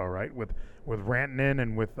 Colorado, right? With Rantanen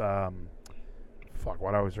and with, I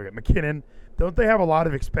always forget, McKinnon. Don't they have a lot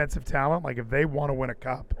of expensive talent? Like, if they want to win a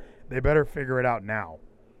cup, they better figure it out now.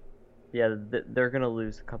 Yeah, they're going to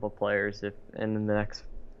lose a couple players in the next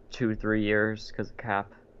 2-3 years because of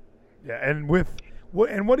cap. Yeah, and what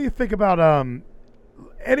do you think about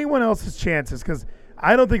anyone else's chances? Because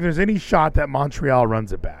I don't think there's any shot that Montreal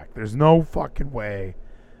runs it back. There's no fucking way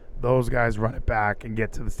those guys run it back and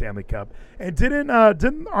get to the Stanley Cup. And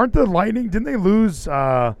aren't the Lightning? Didn't they lose?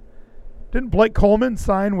 Didn't Blake Coleman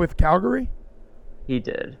sign with Calgary? He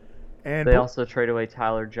did. And they also traded away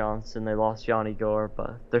Tyler Johnson. They lost Yanni Gore,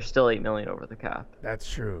 but they're still $8 million over the cap. That's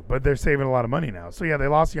true, but they're saving a lot of money now. So yeah, they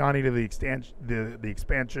lost Yanni to the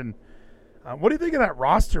expansion. What do you think of that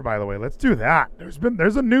roster, by the way? Let's do that.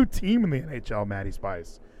 There's a new team in the NHL, Maddie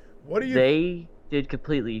Spice. They did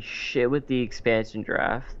completely shit with the expansion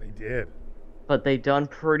draft. They did, but they done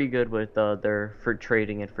pretty good with their for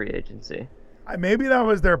trading and free agency. Maybe that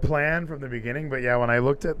was their plan from the beginning, but yeah, when I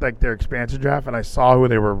looked at their expansion draft and I saw who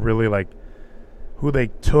they were really who they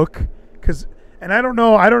took, and I don't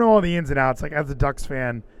know all the ins and outs. Like, as a Ducks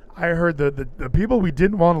fan, I heard the people we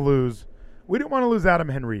didn't want to lose. We didn't want to lose Adam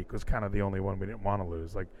Henrique, was kind of the only one we didn't want to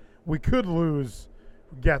lose. Like, we could lose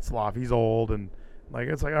Getzlaf. He's old, and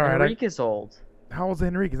it's like, all right. Henrique is old. How old is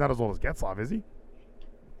Henrique? He's not as old as Getzlaf, is he?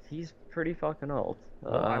 He's pretty fucking old.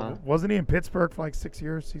 Wasn't he in Pittsburgh for 6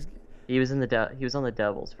 years? He was on the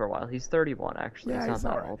Devils for a while. He's 31 actually. Yeah, he's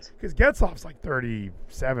not that old. Because Getzlaf's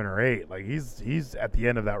 37 or 8. Like, he's at the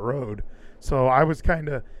end of that road. So I was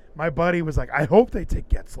my buddy was like, I hope they take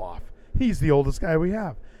Getzlaf. He's the oldest guy we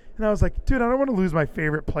have. And I was like, dude, I don't want to lose my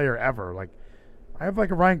favorite player ever. Like, I have a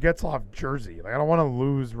Ryan Getzlaf jersey. Like, I don't want to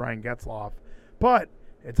lose Ryan Getzlaf. But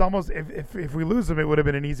it's almost, if we lose him, it would have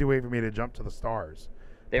been an easy way for me to jump to the Stars.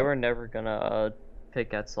 They were never gonna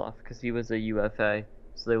pick Getzlaf because he was a UFA.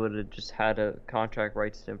 So they would have just had a contract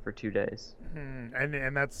rights to him for 2 days.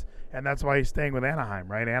 And that's why he's staying with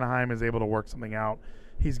Anaheim, right? Anaheim is able to work something out.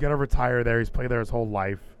 He's gonna retire there. He's played there his whole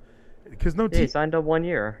life. Because he signed up 1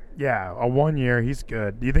 year. Yeah, a 1 year. He's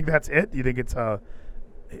good. Do you think that's it? Do you think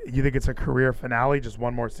it's a career finale, just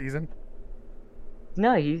one more season?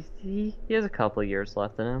 No, he has a couple of years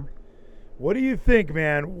left in him. What do you think,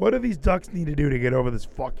 man? What do these Ducks need to do to get over this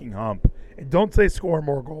fucking hump? And don't say score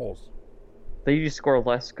more goals. They usually score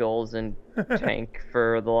less goals and tank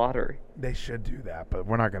for the lottery. They should do that, but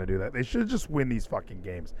we're not going to do that. They should just win these fucking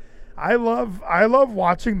games. I love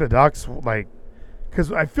watching the Ducks, like,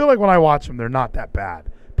 because I feel like when I watch them, they're not that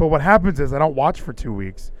bad. But what happens is I don't watch for 2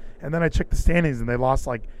 weeks, and then I check the standings, and they lost,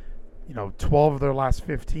 12 of their last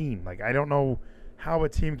 15. Like, I don't know how a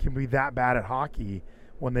team can be that bad at hockey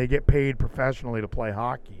when they get paid professionally to play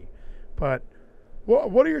hockey. But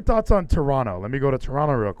what are your thoughts on Toronto? Let me go to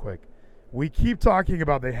Toronto real quick. We keep talking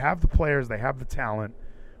about they have the players, they have the talent.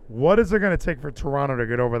 What is it going to take for Toronto to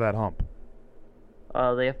get over that hump?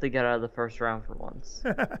 They have to get out of the first round for once.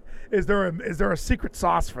 Is there a secret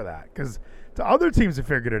sauce for that? Because the other teams have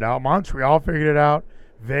figured it out. Montreal figured it out.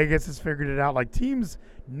 Vegas has figured it out. Like, teams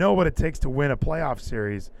know what it takes to win a playoff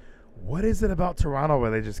series. What is it about Toronto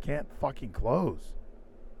where they just can't fucking close?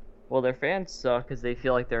 Well, their fans suck because they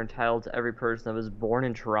feel like they're entitled to every person that was born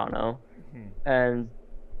in Toronto. And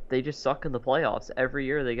they just suck in the playoffs. Every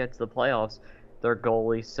year they get to the playoffs, their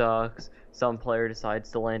goalie sucks. Some player decides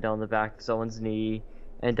to land on the back of someone's knee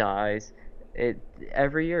and dies.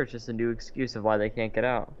 Every year it's just a new excuse of why they can't get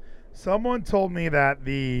out. Someone told me that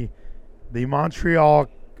the Toronto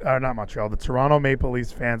Maple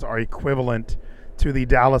Leafs fans are equivalent to the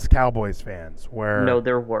Dallas Cowboys fans. Where no,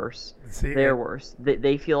 they're worse. They're worse.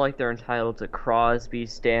 They feel like they're entitled to Crosby,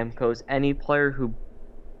 Stamkos, any player who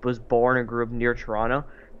was born and grew up near Toronto.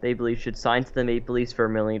 They believe should sign to the Maple Leafs for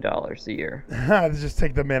 $1 million a year. Just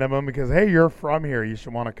take the minimum because, hey, you're from here. You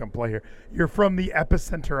should want to come play here. You're from the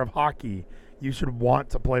epicenter of hockey. You should want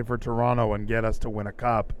to play for Toronto and get us to win a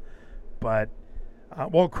cup. But,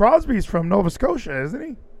 Crosby's from Nova Scotia, isn't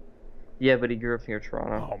he? Yeah, but he grew up near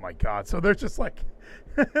Toronto. Oh, my God. So they're just like,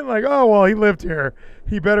 oh, well, he lived here.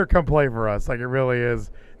 He better come play for us. Like, it really is.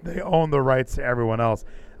 They own the rights to everyone else.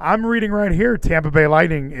 I'm reading right here, Tampa Bay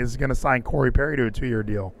Lightning is going to sign Corey Perry to a 2-year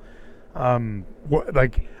deal.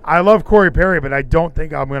 I love Corey Perry, but I don't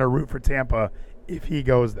think I'm going to root for Tampa if he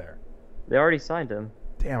goes there. They already signed him.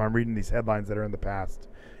 Damn, I'm reading these headlines that are in the past.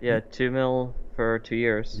 Yeah, $2 million for 2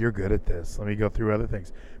 years. You're good at this. Let me go through other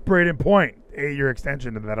things. Braden Point, 8-year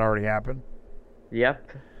extension. Did that already happen?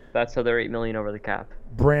 Yep. That's how they're $8 million over the cap.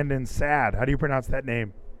 Brandon Saad. How do you pronounce that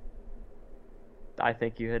name? I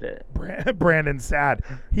think you hit it. Brandon Saad.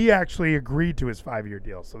 He actually agreed to his 5-year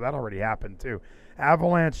deal, so that already happened too.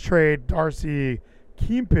 Avalanche trade Darcy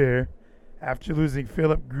Kemper after losing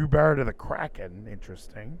Philip Grubauer to the Kraken.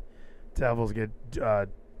 Interesting. Devils get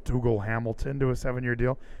Dougal Hamilton to a 7-year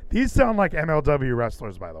deal. These sound like MLW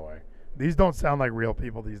wrestlers, by the way. These don't sound like real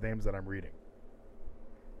people, these names that I'm reading.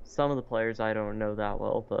 Some of the players I don't know that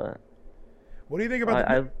well, but... What do you think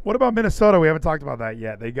about what about Minnesota? We haven't talked about that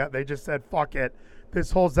yet. They just said, fuck it. This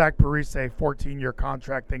whole Zach Parise 14-year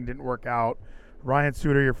contract thing didn't work out. Ryan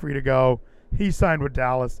Suter, you're free to go. He signed with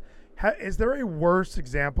Dallas. Is there a worse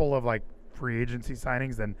example of like free agency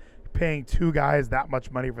signings than paying 2 guys that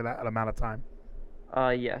much money for that amount of time?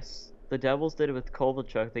 Yes. The Devils did it with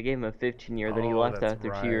Kovalchuk. They gave him a 15-year, then he left after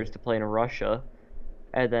 2 years to play in Russia.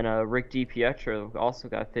 And then Rick DiPietro also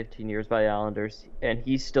got 15 years by the Islanders, and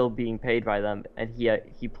he's still being paid by them, and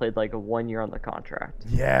he played like a 1 year on the contract.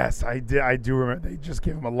 Yes, I do remember. They just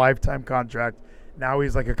gave him a lifetime contract. Now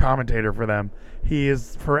he's like a commentator for them. He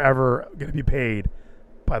is forever going to be paid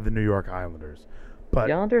by the New York Islanders. But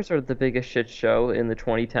the Islanders are the biggest shit show in the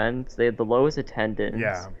 2010s. They had the lowest attendance.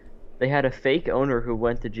 Yeah. They had a fake owner who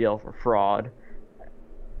went to jail for fraud,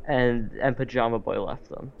 and Pajama Boy left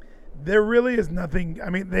them. There really is nothing. I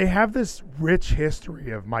mean, they have this rich history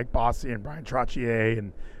of Mike Bossy and Brian Trottier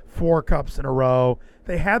and 4 cups in a row.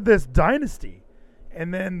 They had this dynasty.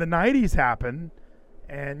 And then the 90s happened.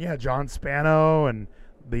 And, yeah, John Spano and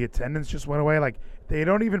the attendance just went away. Like, they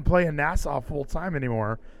don't even play in Nassau full time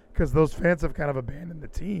anymore because those fans have kind of abandoned the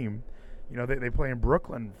team. You know, they play in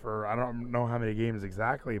Brooklyn for I don't know how many games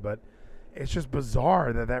exactly, but it's just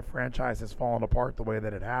bizarre that franchise has fallen apart the way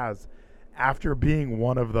that it has. After being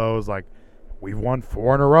one of those, like, we've won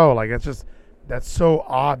 4 in a row. Like, that's so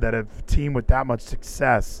odd that a team with that much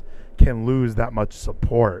success can lose that much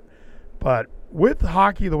support. But with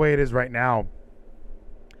hockey the way it is right now,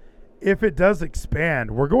 if it does expand,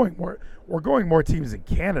 we're going more teams in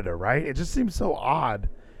Canada, right? It just seems so odd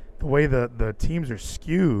the way the teams are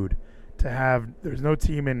skewed to have. There's no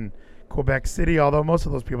team in Quebec City, although most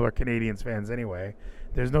of those people are Canadians fans anyway.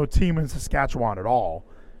 There's no team in Saskatchewan at all.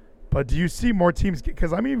 But do you see more teams?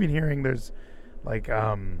 Because I'm even hearing there's, like,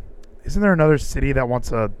 isn't there another city that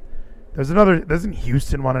wants doesn't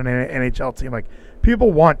Houston want an NHL team? Like,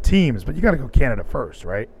 people want teams, but you got to go Canada first,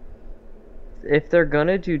 right? if they're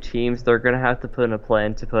gonna do teams, they're gonna have to put in a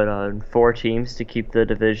plan to put on 4 teams to keep the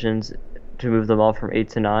divisions, to move them all from 8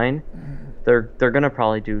 to 9. They're gonna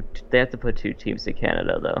probably do. They have to put 2 teams in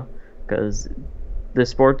Canada though, because the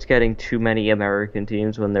sport's getting too many American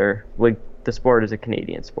teams when the sport is a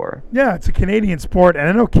Canadian sport. Yeah, it's a Canadian sport, and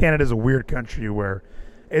I know Canada's a weird country where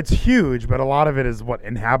it's huge, but a lot of it is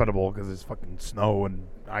inhabitable because it's fucking snow and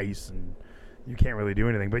ice, and you can't really do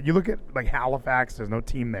anything. But you look at like Halifax, there's no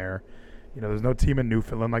team there. There's no team in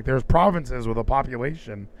Newfoundland. Like there's provinces with a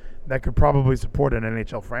population that could probably support an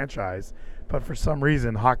NHL franchise, but for some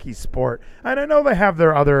reason, hockey sport. And I know they have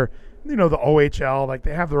their other, the OHL, like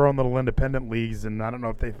they have their own little independent leagues, and I don't know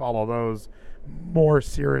if they follow those more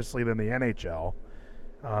seriously than the NHL.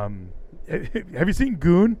 Have you seen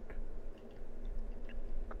Goon?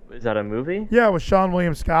 Is that a movie? Yeah, with Sean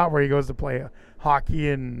William Scott, where he goes to play hockey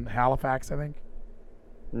in Halifax, I think.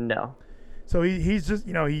 No. So he's just,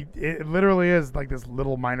 it literally is like this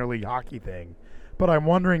little minor league hockey thing. But I'm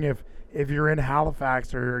wondering if you're in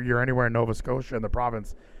Halifax or you're anywhere in Nova Scotia in the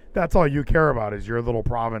province, that's all you care about is your little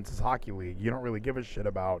province's hockey league. You don't really give a shit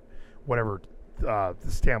about whatever the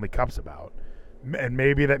Stanley Cup's about. And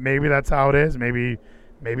maybe that's how it is. Maybe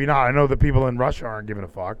not. I know the people in Russia aren't giving a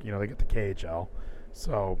fuck. They get the KHL.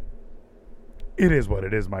 So it is what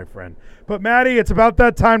it is, my friend. But Maddie, it's about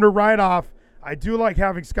that time to ride off. I do like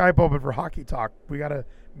having Skype open for hockey talk. We got to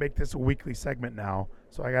make this a weekly segment now,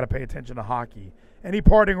 so I got to pay attention to hockey. Any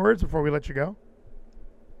parting words before we let you go?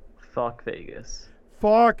 Fuck Vegas.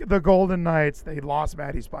 Fuck the Golden Knights. They lost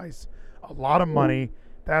Matty Spice a lot of money.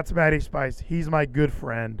 That's Matty Spice. He's my good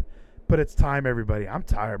friend. But it's time, everybody. I'm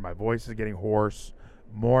tired. My voice is getting hoarse,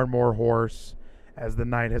 more and more hoarse as the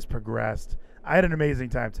night has progressed. I had an amazing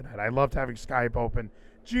time tonight. I loved having Skype open.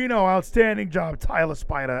 Gino, outstanding job. Tyler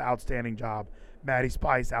Spida, outstanding job. Matty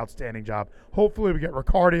Spice, outstanding job. Hopefully we get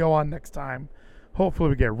Ricardio on next time. Hopefully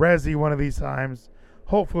we get Rezzy one of these times.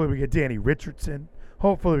 Hopefully we get Danny Richardson.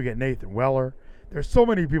 Hopefully we get Nathan Weller. There's so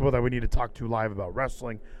many people that we need to talk to live about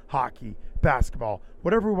wrestling, hockey, basketball,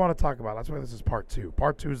 whatever we want to talk about. That's why this is part 2.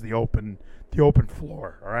 Part 2 is the open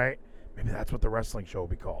floor, all right? Maybe that's what the wrestling show will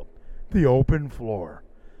be called. The open floor.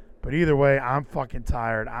 But either way, I'm fucking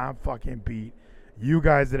tired. I'm fucking beat. You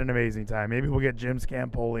guys did an amazing time. Maybe we'll get Jim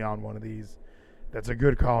Scampoli on one of these. That's a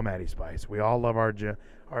good call, Matty Spice. We all love our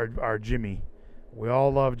Jimmy. We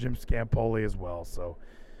all love Jim Scampoli as well. So,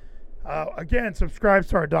 again,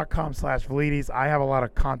 subscribestar.com/Vleeties. I have a lot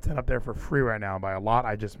of content up there for free right now. By a lot,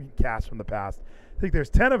 I just mean casts from the past. I think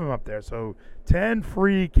there's 10 of them up there. So 10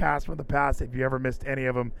 free casts from the past. If you ever missed any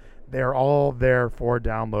of them, they're all there for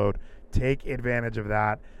download. Take advantage of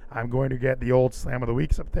that. I'm going to get the old Slam of the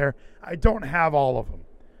Weeks up there. I don't have all of them.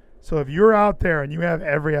 So if you're out there and you have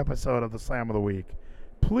every episode of the Slam of the Week,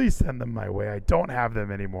 please send them my way. I don't have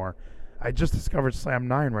them anymore. I just discovered Slam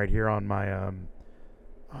 9 right here on my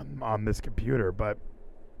on this computer, but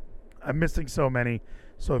I'm missing so many.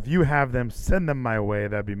 So if you have them, send them my way.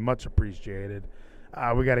 That'd be much appreciated.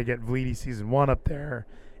 We got to get Vleeties Season 1 up there,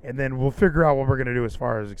 and then we'll figure out what we're going to do as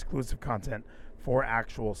far as exclusive content for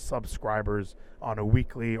actual subscribers on a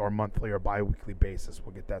weekly or monthly or bi-weekly basis.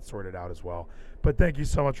 We'll get that sorted out as well. But thank you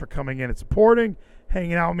so much for coming in and supporting,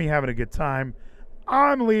 hanging out with me, having a good time.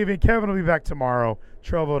 I'm leaving. Kevin will be back tomorrow.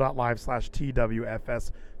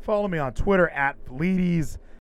 Trovo.live/TWFS. Follow me on Twitter @Vleeties.